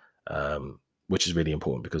occasions, which is really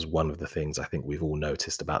important, because one of the things I think we've all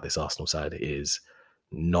noticed about this Arsenal side is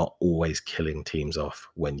not always killing teams off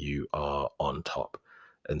when you are on top.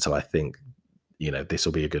 And so I think, this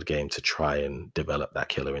will be a good game to try and develop that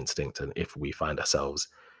killer instinct. And if we find ourselves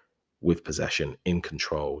with possession, in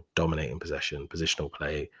control, dominating possession, positional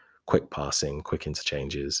play, quick passing, quick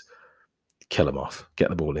interchanges, kill them off, get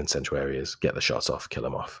the ball in central areas, get the shots off, kill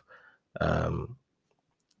them off.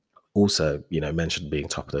 Also, mentioned being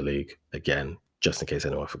top of the league again, just in case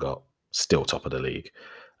anyone forgot, still top of the league.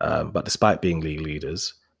 But despite being league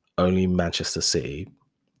leaders, only Manchester City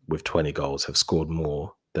with 20 goals have scored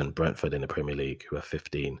more than Brentford in the Premier League, who have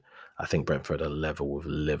 15. I think Brentford are level with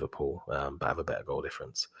Liverpool, but have a better goal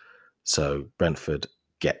difference. So Brentford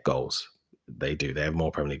get goals. They do. They have more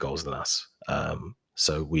Premier League goals than us.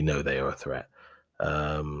 So we know they are a threat.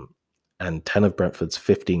 And 10 of Brentford's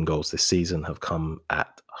 15 goals this season have come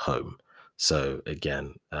at home. So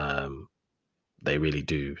again, they really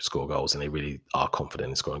do score goals, and they really are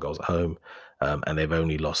confident in scoring goals at home. And they've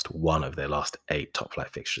only lost 1 of their last 8 top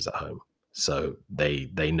flight fixtures at home. So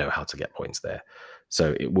they know how to get points there.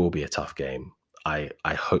 So it will be a tough game. I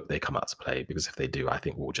hope they come out to play, because if they do, I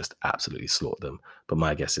think we'll just absolutely slaughter them. But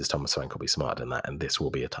my guess is Thomas Frank will be smarter than that, and this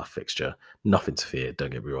will be a tough fixture. Nothing to fear,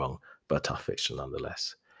 don't get me wrong, but a tough fixture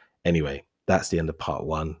nonetheless. Anyway, that's the end of part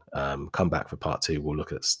one. Come back for part two. We'll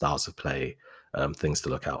look at styles of play, things to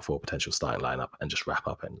look out for, potential starting lineup, and just wrap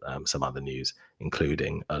up and some other news,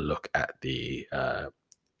 including a look at the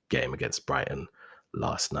game against Brighton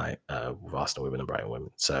last night with Arsenal women and Brighton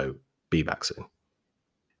women. So be back soon.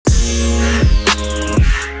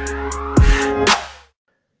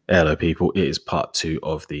 Hello, people. It is part two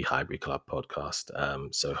of the Highbury Club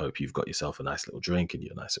podcast. So hope you've got yourself a nice little drink and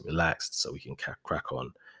you're nice and relaxed so we can crack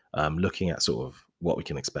on. Looking at sort of what we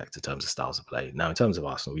can expect in terms of styles of play. Now, in terms of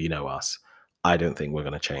Arsenal, you know us. I don't think we're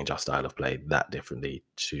going to change our style of play that differently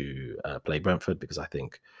to play Brentford, because I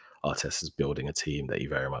think Arteta is building a team that he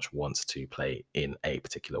very much wants to play in a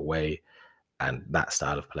particular way. And that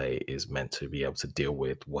style of play is meant to be able to deal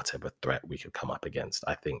with whatever threat we could come up against.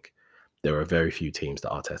 I think there are very few teams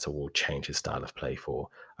that Arteta will change his style of play for.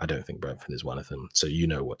 I don't think Brentford is one of them. So you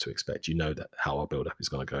know what to expect. You know that how our build-up is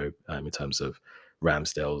going to go in terms of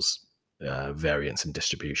Ramsdale's variance and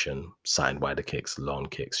distribution, signed wider kicks, long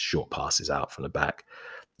kicks, short passes out from the back.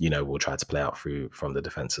 You know, we'll try to play out through from the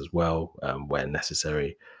defence as well where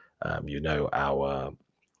necessary. You know, our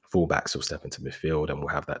fullbacks will step into midfield and we'll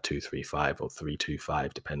have that 2-3-5 or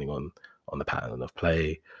 3-2-5 depending on the pattern of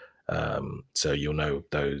play. So you'll know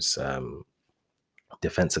those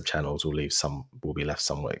defensive channels will be left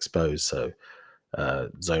somewhat exposed. So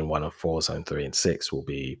zone 1 and 4, zone 3 and 6 will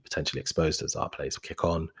be potentially exposed as our players kick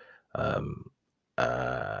on.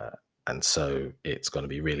 And so it's going to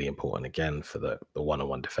be really important again for the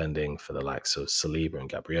one-on-one defending for the likes of Saliba and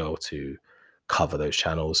Gabriel to cover those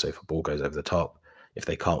channels. So if a ball goes over the top, if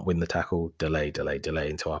they can't win the tackle, delay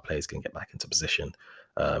until our players can get back into position.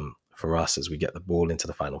 For us, as we get the ball into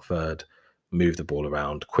the final third, move the ball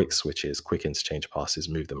around, quick switches, quick interchange passes,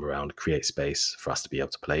 move them around, create space for us to be able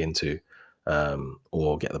to play into,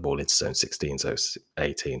 or get the ball into zone 16, zone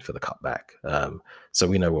 18 for the cutback. So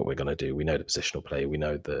we know what we're going to do. We know the positional play. We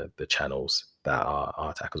know the channels that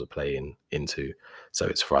our tackles are playing into. So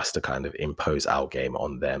it's for us to kind of impose our game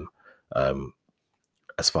on them.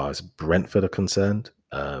 As far as Brentford are concerned,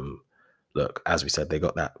 look, as we said, they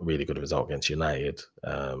got that really good result against United.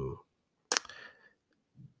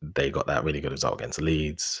 They got that really good result against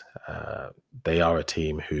Leeds. They are a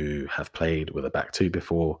team who have played with a back two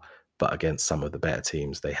before, but against some of the better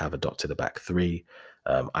teams, they have adopted a back three.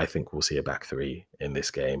 I think we'll see a back three in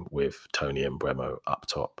this game with Tony and Bremo up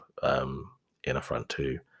top in a front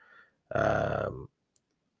two.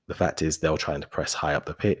 The fact is they'll try to press high up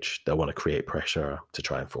the pitch. They'll want to create pressure to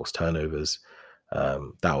try and force turnovers.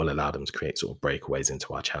 That will allow them to create sort of breakaways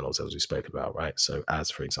into our channels, as we spoke about, right? So as,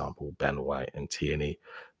 for example, Ben White and Tierney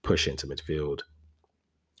push into midfield,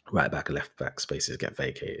 right back and left back spaces get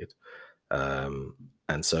vacated.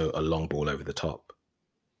 And so a long ball over the top,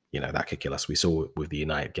 that could kill us. We saw with the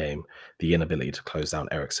United game, the inability to close down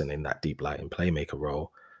Eriksen in that deep light and playmaker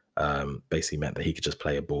role basically meant that he could just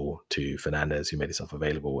play a ball to Fernandez, who made himself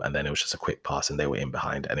available, and then it was just a quick pass and they were in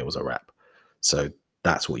behind and it was a wrap. So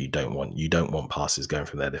that's what you don't want. You don't want passes going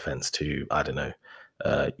from their defense to, I don't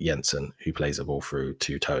know, Jensen, who plays a ball through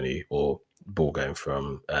to Tony, or ball going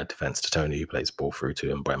from defense to Tony, who plays ball through to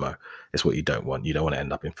Mbeumo. It's what you don't want. You don't want to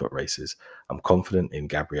end up in foot races. I'm confident in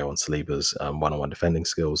Gabriel and Saliba's one-on-one defending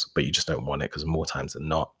skills, but you just don't want it, because more times than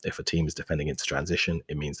not, if a team is defending into transition,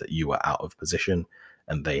 it means that you are out of position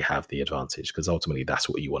and they have the advantage, because ultimately that's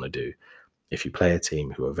what you want to do. If you play a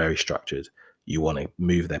team who are very structured, you want to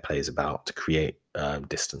move their players about to create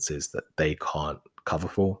distances that they can't cover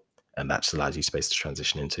for, and that just allows you space to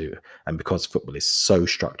transition into. And because football is so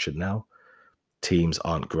structured now, teams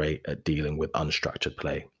aren't great at dealing with unstructured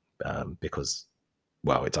play because,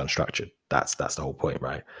 well, it's unstructured. That's the whole point,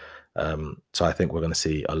 right? So I think we're going to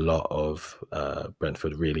see a lot of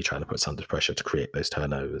Brentford really trying to put us under pressure to create those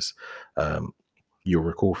turnovers. You'll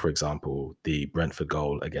recall, for example, the Brentford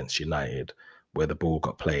goal against United, where the ball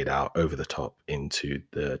got played out over the top into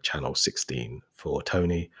the channel 16 for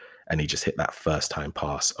Tony, and he just hit that first time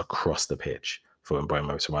pass across the pitch for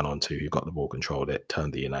Mbeumo to run onto, who got the ball, controlled it,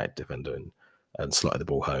 turned the United defender and slotted the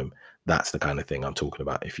ball home. That's the kind of thing I'm talking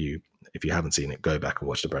about. If you haven't seen it, go back and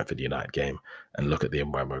watch the Brentford United game and look at the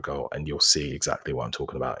Mbeumo goal, and you'll see exactly what I'm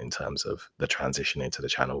talking about in terms of the transition into the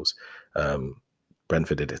channels.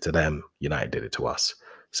 Brentford did it to them, United did it to us.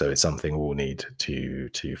 So it's something we'll need to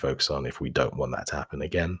focus on if we don't want that to happen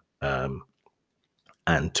again.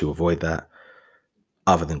 And to avoid that,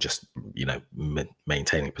 other than just,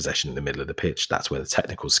 maintaining possession in the middle of the pitch, that's where the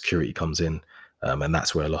technical security comes in. And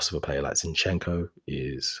that's where a loss of a player like Zinchenko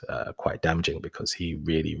is quite damaging, because he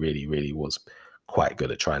really, really, really was quite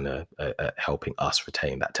good at trying to helping us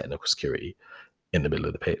retain that technical security in the middle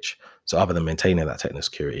of the pitch. So other than maintaining that technical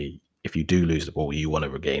security, if you do lose the ball, you want to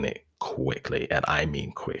regain it quickly, and I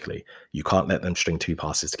mean quickly. You can't let them string two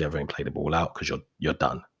passes together and play the ball out because you're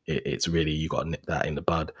done. It's really, you got to nip that in the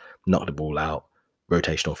bud, knock the ball out,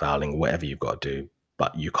 rotational fouling, whatever you've got to do.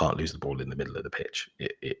 But you can't lose the ball in the middle of the pitch.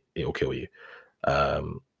 It'll kill you.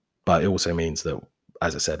 Um, but it also means that,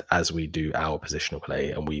 as I said, as we do our positional play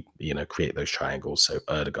and we, create those triangles, so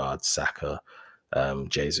Erdegaard, Saka,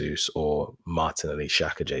 Jesus, or Martinelli,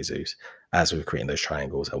 Xhaka, Jesus, as we're creating those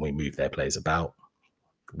triangles and we move their plays about,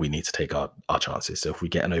 we need to take our chances. So if we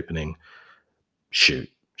get an opening, shoot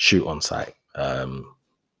on sight.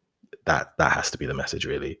 That has to be the message,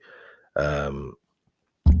 really.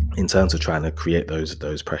 In terms of trying to create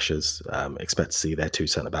those pressures, expect to see their two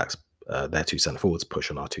centre backs, their two centre forwards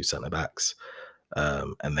push on our two centre backs,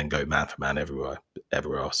 and then go man for man everywhere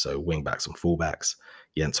else. So wing backs and full backs,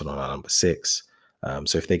 Jensen on our number 6.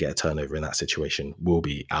 So if they get a turnover in that situation, we'll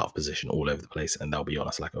be out of position all over the place, and they'll be on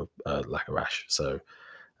us like a rash. So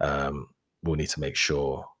we'll need to make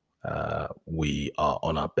sure we are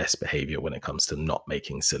on our best behaviour when it comes to not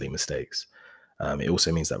making silly mistakes. It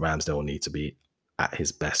also means that Ramsdale will need to be at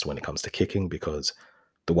his best when it comes to kicking, because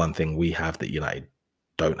the one thing we have that United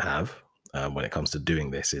don't have when it comes to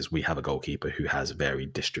doing this is we have a goalkeeper who has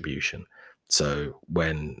varied distribution. So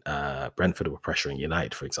when Brentford were pressuring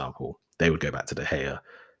United, for example, they would go back to De Gea,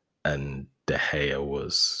 and De Gea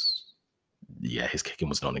was, his kicking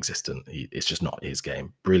was non-existent. It's just not his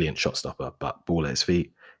game. Brilliant shot stopper, but ball at his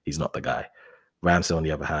feet, he's not the guy. Ramsdale, on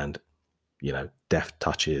the other hand, deft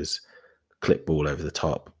touches, clip ball over the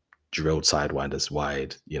top, drilled sidewinders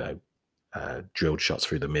wide, drilled shots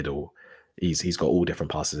through the middle. He's got all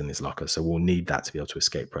different passes in his locker. So we'll need that to be able to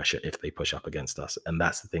escape pressure if they push up against us. And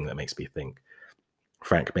that's the thing that makes me think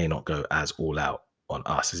Frank may not go as all out on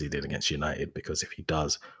us as he did against United, because if he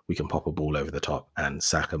does, we can pop a ball over the top and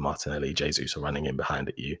Saka, Martinelli, Jesus are running in behind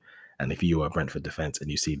at you. And if you are Brentford defence and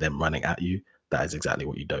you see them running at you, that is exactly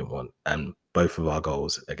what you don't want. And both of our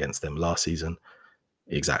goals against them last season,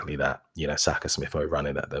 exactly that. Saka, Smith Rowe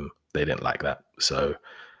running at them, they didn't like that. So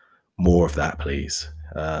more of that, please.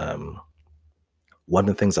 One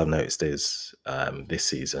of the things I've noticed is this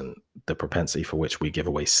season, the propensity for which we give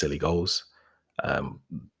away silly goals,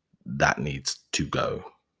 that needs to go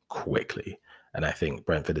quickly. And I think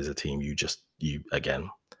Brentford is a team you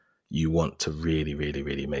want to really, really,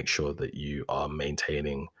 really make sure that you are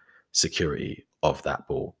maintaining security of that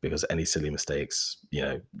ball, because any silly mistakes,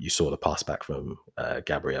 you saw the pass back from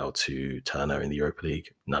Gabriel to Turner in the Europa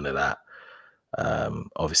League, none of that.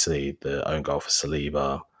 Obviously the own goal for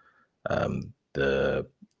Saliba, the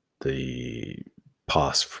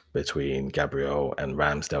pass between Gabriel and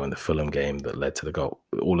Ramsdale in the Fulham game that led to the goal,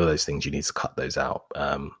 all of those things, you need to cut those out.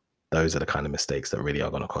 Those are the kind of mistakes that really are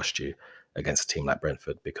going to cost you against a team like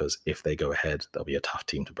Brentford, because if they go ahead, they'll be a tough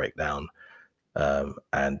team to break down.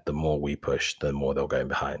 And the more we push, the more they'll go in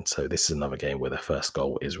behind. So this is another game where the first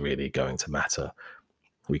goal is really going to matter.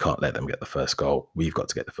 We can't let them get the first goal. We've got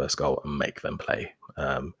to get the first goal and make them play.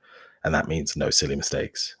 And that means no silly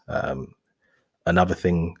mistakes. Another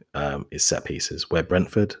thing is set pieces, where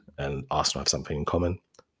Brentford and Arsenal have something in common.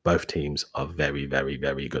 Both teams are very, very,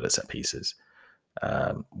 very good at set pieces.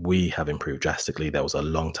 We have improved drastically. There was a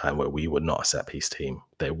long time where we were not a set piece team.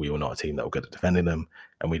 We were not a team that were good at defending them,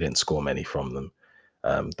 and we didn't score many from them.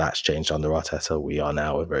 That's changed under Arteta. We are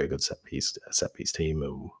now a very good set piece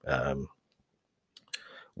team, and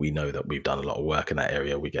we know that we've done a lot of work in that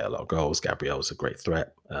area. We get a lot of goals. Gabriel's a great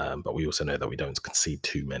threat, but we also know that we don't concede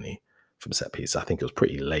too many from set piece. I think it was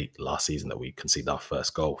pretty late last season that we conceded our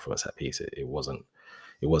first goal from a set piece. It wasn't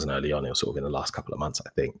early on. It was sort of in the last couple of months, I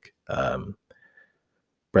think.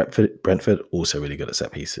 Brentford also really good at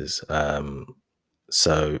set pieces.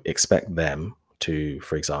 So expect them to,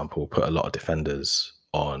 for example, put a lot of defenders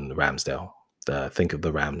on Ramsdale. Think of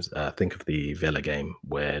the Villa game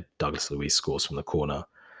where Douglas Luiz scores from the corner.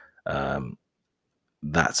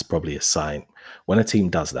 That's probably a sign. When a team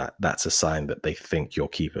does that, that's a sign that they think your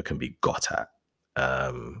keeper can be got at.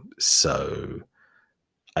 So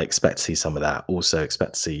I expect to see some of that. Also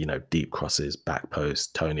expect to see, deep crosses, back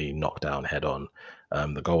post, Tony knockdown, head on.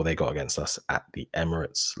 The goal they got against us at the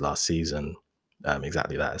Emirates last season,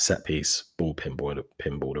 exactly that, a set piece, ball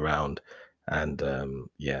pinballed around, and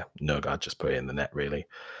Nogard just put it in the net, really.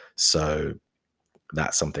 So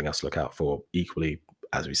that's something else to look out for. Equally,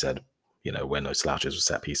 as we said, we're no slouches with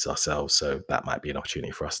set pieces ourselves, so that might be an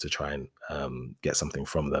opportunity for us to try and get something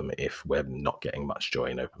from them if we're not getting much joy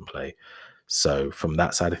in open play. So from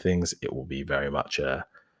that side of things, it will be very much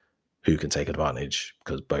who can take advantage,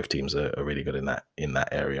 because both teams are really good in that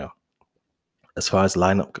area. As far as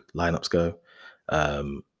lineups go,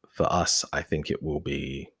 for us, I think it will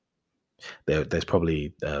be There's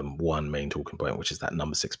probably one main talking point, which is that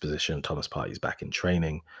number 6 position. Thomas Partey's back in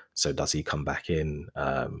training, so does he come back in,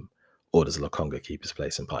 or does Lokonga keep his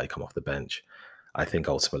place and Partey come off the bench? I think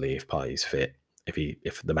ultimately, if Partey's fit,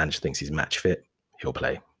 if the manager thinks he's match fit, he'll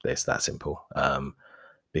play. It's that simple.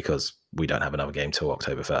 Because we don't have another game till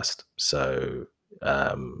October 1st. So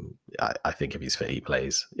I think if he's fit, he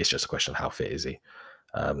plays. It's just a question of how fit is he.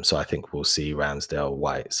 So I think we'll see Ramsdale,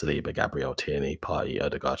 White, Saliba, Gabriel, Tierney, Partey,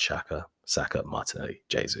 Odegaard, Xhaka, Saka, Martinelli,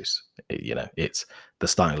 Jesus. It's the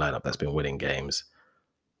starting lineup that's been winning games,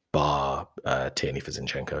 bar Tierney for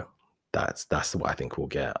Zinchenko. That's what I think we'll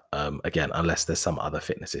get. Again, unless there's some other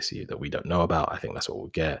fitness issue that we don't know about, I think that's what we'll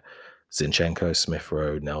get. Zinchenko, Smith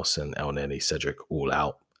Rowe, Nelson, El Neni, Cedric, all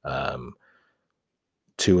out.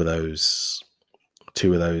 Two of those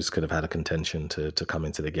could have had a contention to come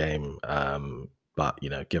into the game. But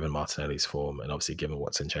given Martinelli's form and obviously given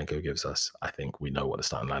what Zinchenko gives us, I think we know what the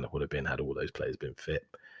starting lineup would have been had all those players been fit.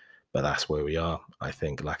 But that's where we are. I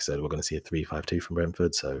think, like I said, we're going to see a 3-5-2 from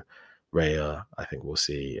Brentford. So Raya, I think we'll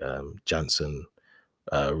see Janssen,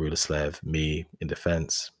 Rulislev, me in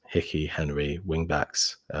defence, Hickey, Henry,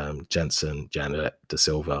 wingbacks, Jensen, Janet, De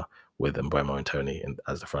Silva with Mbeumo and Tony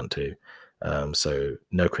as the front two. So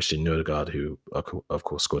no Christian Nørgaard, who of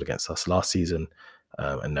course scored against us last season,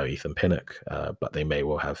 and no Ethan Pinnock, but they may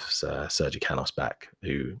well have Sergi Canos back,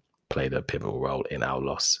 who played a pivotal role in our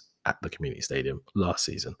loss at the Community Stadium last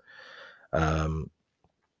season.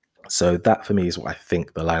 So that for me is what I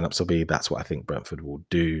think the lineups will be. That's what I think Brentford will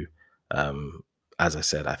do. As I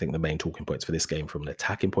said, I think the main talking points for this game from an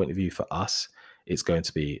attacking point of view for us, it's going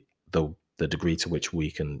to be the degree to which we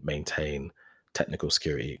can maintain technical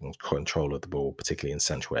security and control of the ball, particularly in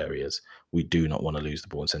central areas. We do not want to lose the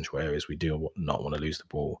ball in central areas. We do not want to lose the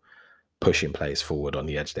ball pushing players forward on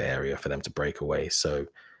the edge of the area for them to break away. So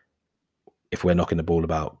if we're knocking the ball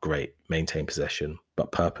about, great, maintain possession,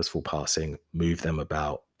 but purposeful passing, move them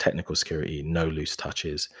about, technical security, no loose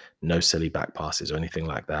touches, no silly back passes or anything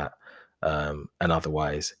like that. And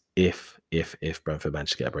otherwise, if Brentford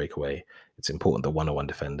manage to get a breakaway, it's important the one-on-one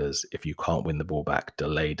defenders, if you can't win the ball back,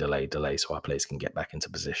 delay, so our players can get back into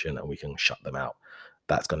position and we can shut them out.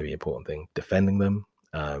 That's going to be an important thing. Defending them,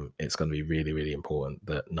 it's going to be really, really important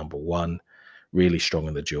that, number one, really strong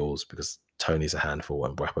in the duels, because Tony's a handful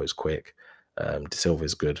and Brepo's quick. De Silva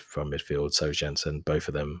is good from midfield, so Jensen, both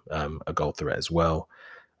of them a goal threat as well.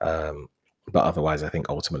 But otherwise, I think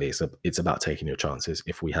ultimately it's about taking your chances.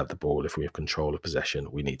 If we have the ball, if we have control of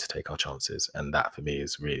possession, we need to take our chances. And that for me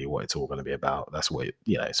is really what it's all going to be about. That's what,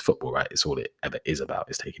 it's football, right? It's all it ever is about,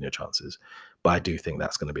 is taking your chances. But I do think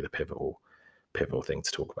that's going to be the pivotal thing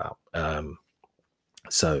to talk about.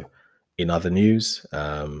 So in other news,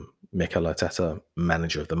 Mikel Arteta,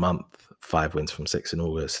 manager of the month, 5 wins from 6 in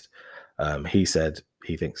August. He said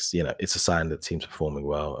he thinks, it's a sign that the team's performing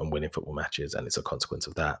well and winning football matches, and it's a consequence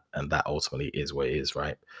of that. And that ultimately is what it is,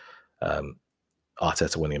 right?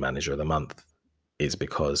 Arteta winning manager of the month is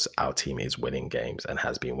because our team is winning games and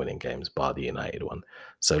has been winning games, bar the United one.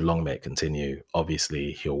 So long may it continue.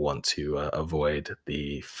 Obviously, he'll want to avoid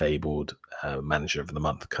the fabled manager of the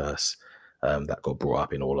month curse that got brought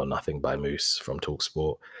up in All or Nothing by Moose from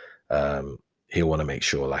TalkSport. He'll want to make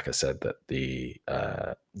sure, like I said, that the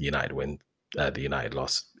United win, the United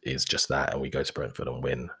loss is just that, and we go to Brentford and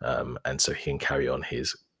win. And so he can carry on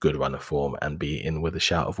his good run of form and be in with a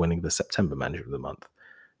shout of winning the September manager of the month,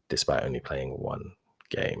 despite only playing 1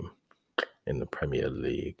 game in the Premier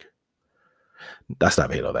League. That's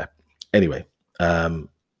not here or there. Anyway,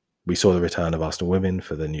 we saw the return of Arsenal women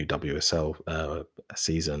for the new WSL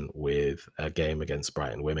season with a game against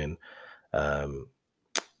Brighton women.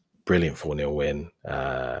 Brilliant 4-0 win.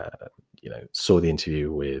 Saw the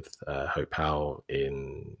interview with Hope Powell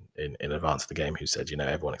in advance of the game, who said,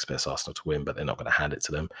 everyone expects Arsenal to win, but they're not going to hand it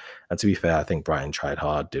to them. And to be fair, I think Brighton tried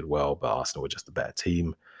hard, did well, but Arsenal were just a better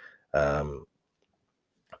team.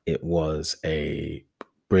 It was a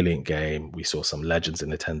brilliant game. We saw some legends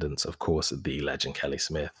in attendance. Of course, the legend Kelly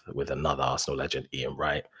Smith with another Arsenal legend, Ian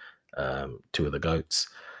Wright, 2 of the GOATs.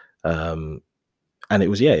 And it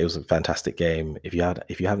was a fantastic game. If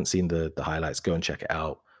you haven't seen the highlights, go and check it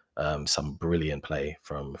out. Some brilliant play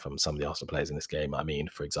from some of the Arsenal players in this game. I mean,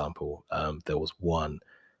 for example, there was one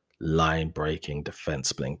line-breaking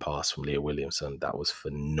defense-splitting pass from Leah Williamson that was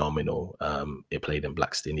phenomenal. It played in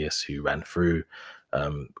Blackstenius, who ran through,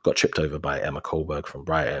 got tripped over by Emma Kohlberg from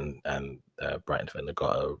Brighton, and Brighton defender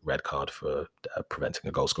got a red card for preventing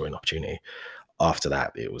a goal-scoring opportunity. After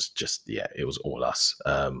that, it was just, it was all us.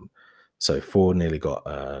 So 4 nearly got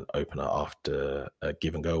an opener after a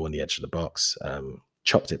give and go on the edge of the box,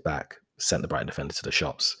 chopped it back, sent the Brighton defender to the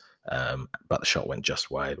shops. but the shot went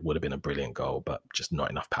just wide. Would have been a brilliant goal, but just not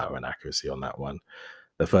enough power and accuracy on that one.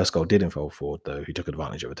 The first goal did involve Ford, though, who took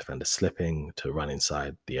advantage of a defender slipping to run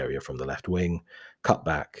inside the area from the left wing, cut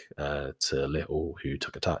back to Little, who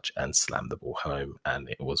took a touch and slammed the ball home, and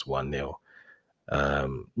it was 1-0.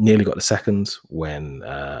 Nearly got the second when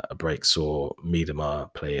a break saw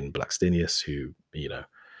Miedema playing Blackstenius, who,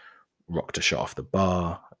 rocked a shot off the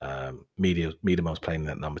bar. Miedema was playing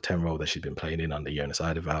that number 10 role that she'd been playing in under Jonas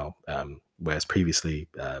Eidevall, whereas previously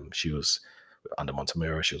she was under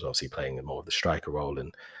Montemurro. She was obviously playing in more of the striker role,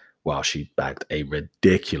 and while she bagged a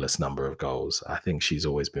ridiculous number of goals, I think she's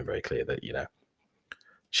always been very clear that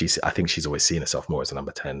I think she's always seen herself more as a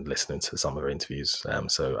number 10, listening to some of her interviews.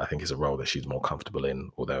 So I think it's a role that she's more comfortable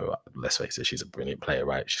in, although let's face it, she's a brilliant player,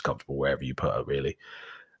 right? She's comfortable wherever you put her, really.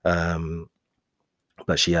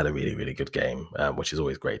 But she had a really, really good game, which is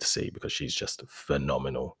always great to see because she's just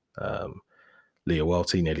phenomenal. Leah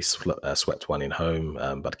Welty nearly swept one in home,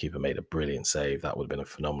 but the keeper made a brilliant save. That would have been a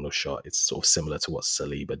phenomenal shot. It's sort of similar to what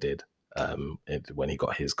Saliba did when he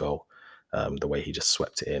got his goal, the way he just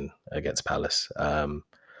swept it in against Palace.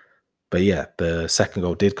 But yeah, the second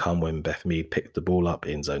goal did come when Beth Mead picked the ball up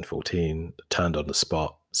in zone 14, turned on the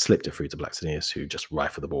spot, slipped it through to Blackstenius, who just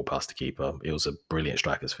rifled the ball past the keeper. It was a brilliant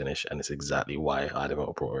striker's finish, and it's exactly why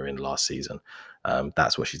Eidevall brought her in last season.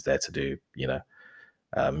 That's what she's there to do,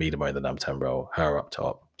 Miedema in the number 10 role, her up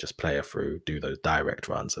top, just play her through, do those direct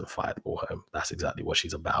runs and fire the ball home. That's exactly what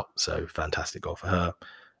she's about. So fantastic goal for her.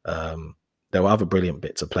 There were other brilliant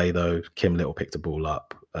bits of play, though. Kim Little picked the ball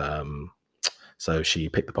up. So she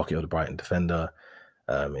picked the pocket of the Brighton defender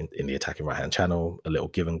in the attacking right-hand channel, a little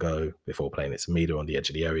give and go before playing it to Miedema on the edge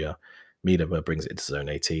of the area. Miedema brings it into zone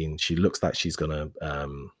 18. She looks like she's going to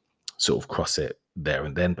sort of cross it there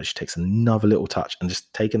and then, but she takes another little touch, and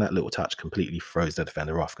just taking that little touch completely throws the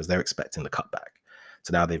defender off because they're expecting the cutback.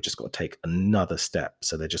 So now they've just got to take another step.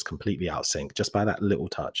 So they're just completely out of sync just by that little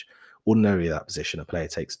touch. Ordinarily, that position, a player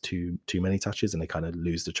takes too many touches and they kind of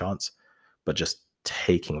lose the chance. But just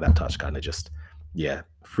taking that touch kind of just,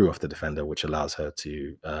 threw off the defender, which allows her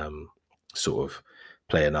to sort of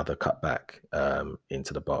play another cutback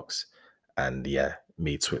into the box. And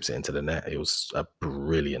Mead swips it into the net. It was a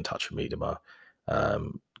brilliant touch from Miedema.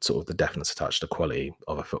 Sort of the deftness of touch, the quality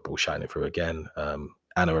of a football shining through again.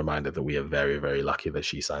 And a reminder that we are very, very lucky that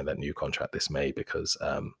she signed that new contract this May because,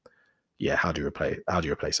 how do you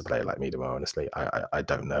replace a player like Miedema? Honestly, I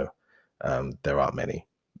don't know. There aren't many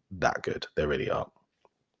that good. There really aren't.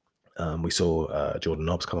 We saw Jordan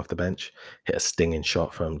Nobbs come off the bench, hit a stinging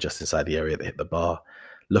shot from just inside the area that hit the bar.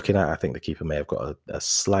 Looking at it, I think the keeper may have got a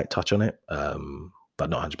slight touch on it, but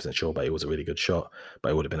not 100% sure, but it was a really good shot. But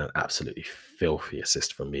it would have been an absolutely filthy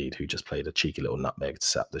assist from Mead, who just played a cheeky little nutmeg to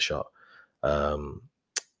set up the shot.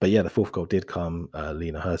 But yeah, the fourth goal did come.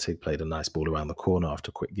 Lena Hurtig played a nice ball around the corner after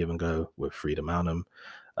a quick give and go with Frida Maunham,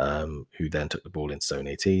 who then took the ball into zone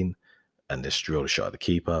 18 and just drilled a shot at the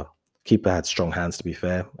keeper. Keeper had strong hands, to be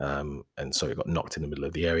fair, and so it got knocked in the middle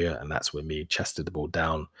of the area, and that's when Mead chested the ball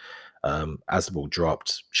down. As the ball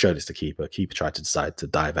dropped, showed it to keeper. Keeper tried to decide to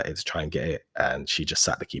dive at it to try and get it, and she just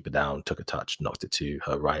sat the keeper down, took a touch, knocked it to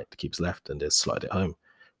her right, the keeper's left, and just slotted it home.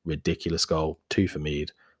 Ridiculous goal, 2 for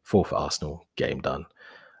Mead, 4 for Arsenal, game done.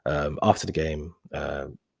 After the game,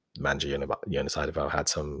 manager Jonas Eidevall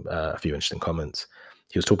had a few interesting comments.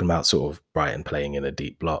 He was talking about sort of Brighton playing in a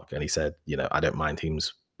deep block, and he said, I don't mind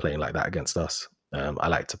teams playing like that against us.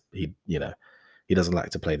 He doesn't like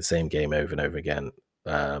to play the same game over and over again.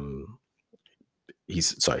 He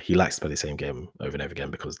likes to play the same game over and over again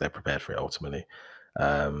because they're prepared for it ultimately.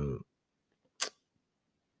 And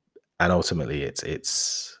ultimately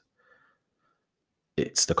it's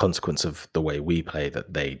the consequence of the way we play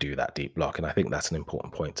that they do that deep block. And I think that's an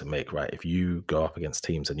important point to make, right? If you go up against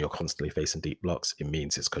teams and you're constantly facing deep blocks, it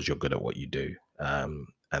means it's because you're good at what you do. And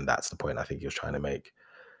that's the point I think he was trying to make.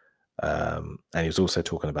 And he was also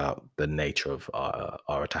talking about the nature of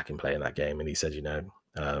our attacking play in that game. And he said,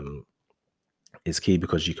 it's key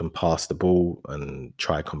because you can pass the ball and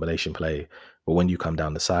try combination play. But when you come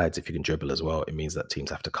down the sides, if you can dribble as well, it means that teams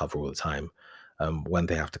have to cover all the time. When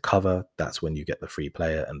they have to cover, that's when you get the free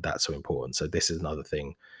player, and that's so important. So this is another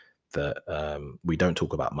thing that we don't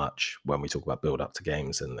talk about much when we talk about build up to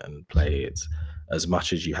games and play. It's as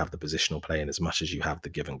much as you have the positional play and as much as you have the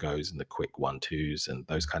give and goes and the quick 1-2s and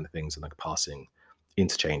those kind of things and like passing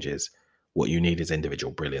interchanges, what you need is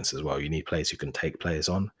individual brilliance as well. You need players who can take players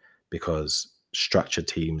on, because structured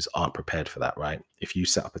teams aren't prepared for that, right? If you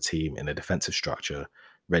set up a team in a defensive structure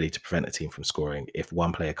ready to prevent a team from scoring, if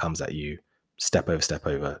one player comes at you, step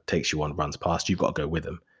over, takes you on, runs past, you've got to go with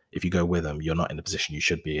them. If you go with them, you're not in the position you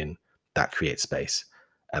should be in. That creates space.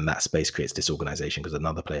 And that space creates disorganization because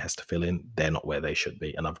another player has to fill in. They're not where they should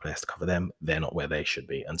be. Another player has to cover them. They're not where they should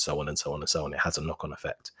be, and so on and so on and so on. It has a knock-on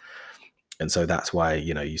effect. And so that's why,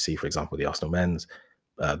 you see, for example, the Arsenal men's,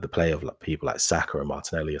 the play of people like Saka and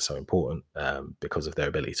Martinelli are so important because of their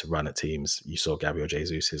ability to run at teams. You saw Gabriel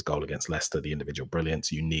Jesus, his goal against Leicester, the individual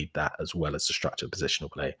brilliance. You need that as well as the structured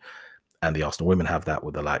positional play. And the Arsenal women have that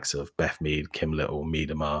with the likes of Beth Mead, Kim Little,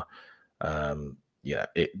 Miedema. Yeah,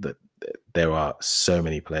 there are so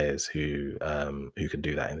many players who can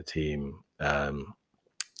do that in the team.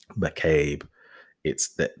 McCabe, it's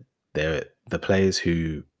that they're the players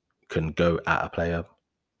who can go at a player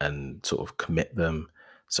and sort of commit them.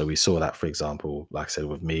 So we saw that, for example, like I said,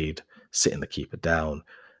 with Mead, sitting the keeper down.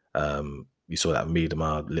 You saw that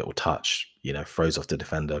Miedema, little touch, throws off the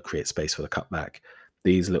defender, creates space for the cutback.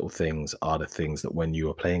 These little things are the things that when you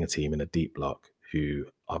are playing a team in a deep block who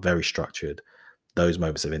are very structured, those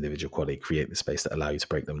moments of individual quality create the space that allow you to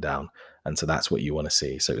break them down. And so that's what you want to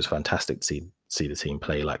see. So it was fantastic to see the team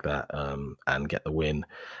play like that and get the win.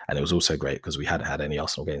 And it was also great because we hadn't had any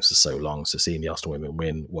Arsenal games for so long. So seeing the Arsenal women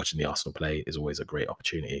win, watching the Arsenal play is always a great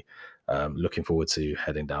opportunity. Looking forward to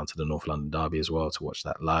heading down to the North London Derby as well to watch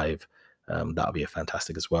that live. That'll be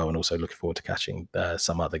fantastic as well. And also looking forward to catching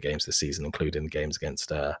some other games this season, including games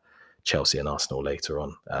against Chelsea and Arsenal later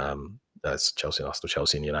on. That's Chelsea and Arsenal,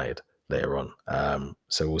 Chelsea and United later on.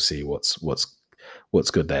 So we'll see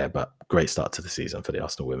what's good there. But great start to the season for the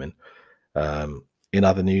Arsenal women. In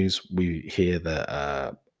other news, we hear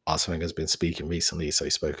that Arsene Wenger has been speaking recently. So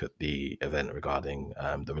he spoke at the event regarding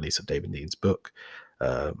the release of David Dean's book.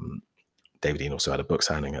 David Dean also had a book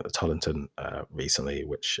signing at the Tollington recently,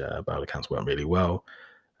 which by all accounts went really well.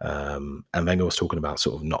 And Wenger was talking about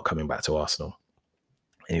sort of not coming back to Arsenal.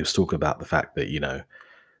 And he was talking about the fact that,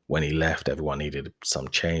 when he left, everyone needed some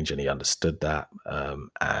change and he understood that.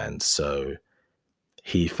 And so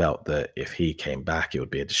he felt that if he came back, it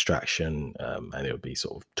would be a distraction and it would be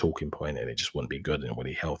sort of talking point and it just wouldn't be good and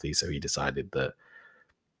wouldn't be healthy. So he decided that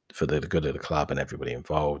for the good of the club and everybody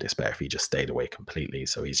involved, it's better if he just stayed away completely.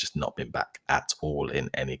 So he's just not been back at all in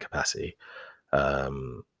any capacity.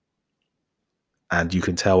 And you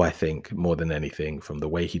can tell, I think, more than anything from the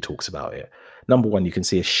way he talks about it. Number one, you can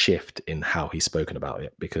see a shift in how he's spoken about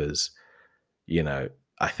it because,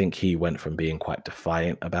 I think he went from being quite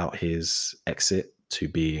defiant about his exit to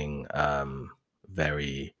being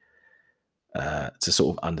very, to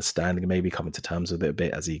sort of understanding, maybe coming to terms with it a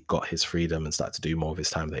bit as he got his freedom and started to do more of his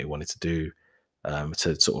time that he wanted to do.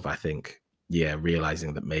 To sort of, I think,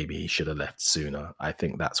 realizing that maybe he should have left sooner. I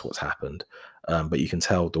think that's what's happened. But you can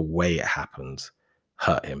tell the way it happened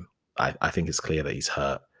hurt him. I think it's clear that he's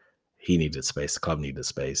hurt. He needed space. The club needed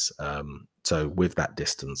space. So with that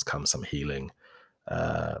distance comes some healing.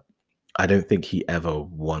 I don't think he ever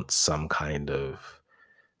wants some kind of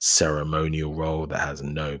ceremonial role that has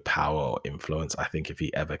no power or influence. I think if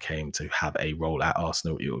he ever came to have a role at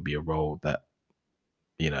Arsenal, it would be a role that,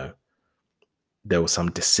 there was some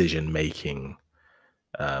decision-making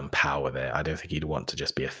power there. I don't think he'd want to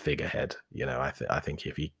just be a figurehead. I think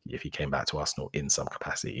if he came back to Arsenal in some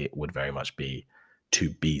capacity, it would very much be to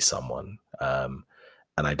be someone. And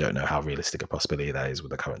I don't know how realistic a possibility that is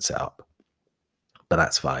with the current setup. But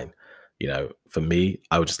that's fine. For me,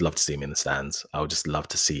 I would just love to see him in the stands. I would just love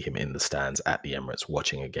to see him in the stands at the Emirates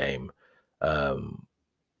watching a game,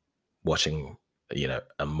 watching,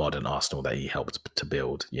 a modern Arsenal that he helped to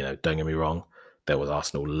build. Don't get me wrong, there was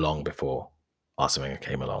Arsenal long before Arsene Wenger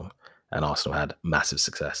came along, and Arsenal had massive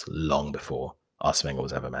success long before Arsene Wenger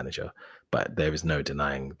was ever manager. But there is no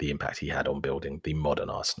denying the impact he had on building the modern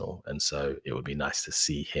Arsenal. And so it would be nice to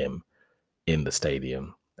see him in the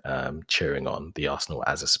stadium cheering on the Arsenal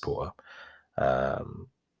as a supporter. But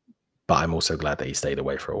I'm also glad that he stayed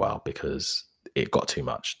away for a while because it got too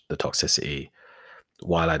much. The toxicity,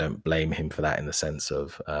 while I don't blame him for that in the sense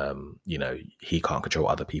of, he can't control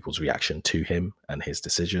other people's reaction to him and his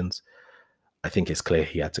decisions. I think it's clear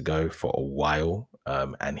he had to go for a while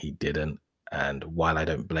and he didn't. And while I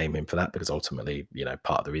don't blame him for that, because ultimately,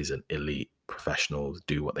 part of the reason elite professionals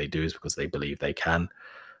do what they do is because they believe they can.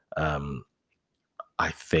 I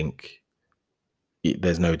think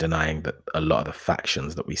there's no denying that a lot of the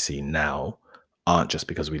factions that we see now aren't just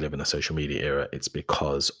because we live in a social media era. It's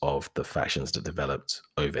because of the factions that developed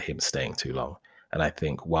over him staying too long. And I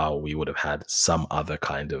think while we would have had some other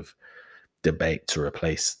kind of debate to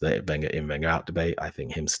replace the Wenger in, Wenger out debate, I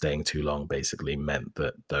think him staying too long basically meant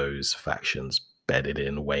that those factions bedded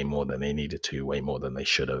in way more than they needed to, way more than they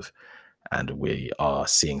should have. And we are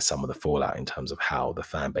seeing some of the fallout in terms of how the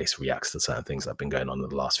fan base reacts to certain things that have been going on in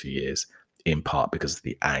the last few years, in part because of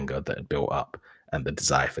the anger that had built up and the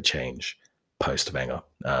desire for change. post Wenger.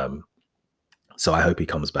 So I hope he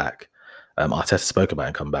comes back. Arteta spoke about it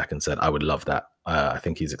and come back and said, I would love that. I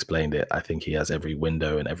think he's explained it. I think he has every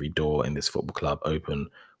window and every door in this football club open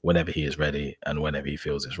whenever he is ready and whenever he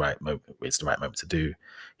feels it's it's the right moment to do.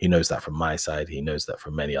 He knows that from my side. He knows that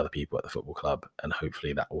from many other people at the football club, and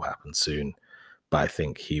hopefully that will happen soon. But I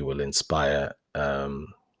think he will inspire a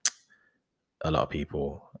lot of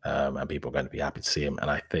people, and people are going to be happy to see him. And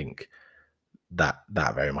I think that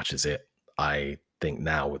very much is it. I think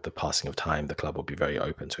now with the passing of time, the club will be very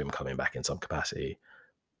open to him coming back in some capacity.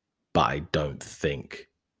 But I don't think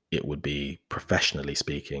it would be, professionally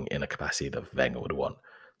speaking, in a capacity that Wenger would want.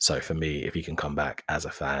 So for me, if he can come back as a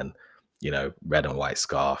fan, red and white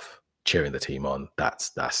scarf, cheering the team on,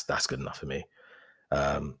 that's good enough for me.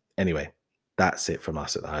 Anyway, that's it from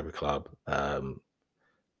us at the Highbury Club.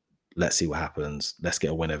 Let's see what happens. Let's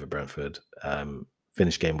get a win over Brentford.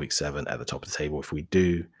 Finish game week 7 at the top of the table. If we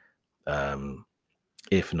do,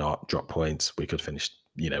 if not, drop points, we could finish,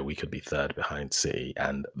 we could be third behind City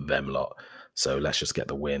and them lot. So let's just get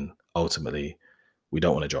the win. Ultimately, we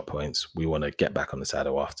don't want to drop points. We want to get back on the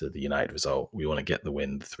saddle after the United result. We want to get the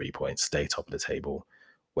win, the 3 points, stay top of the table.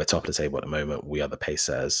 We're top of the table at the moment. We are the pace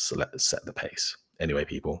setters, so let's set the pace. Anyway,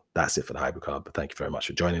 people, that's it for the Highbury Club. Thank you very much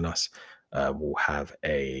for joining us. We'll have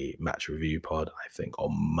a match review pod, I think,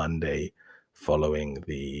 on Monday following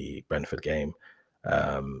the Brentford game.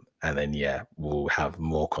 And then, we'll have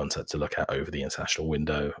more content to look at over the international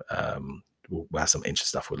window. We'll have some interesting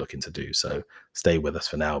stuff we're looking to do. So stay with us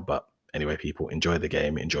for now. But anyway, people, enjoy the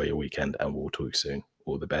game, enjoy your weekend, and we'll talk soon.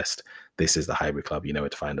 All the best. This is the Highbury Club. You know where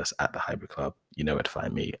to find us at the Highbury Club. You know where to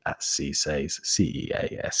find me at CSays,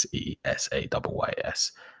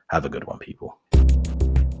 CEASESAYYS. Have a good one, people.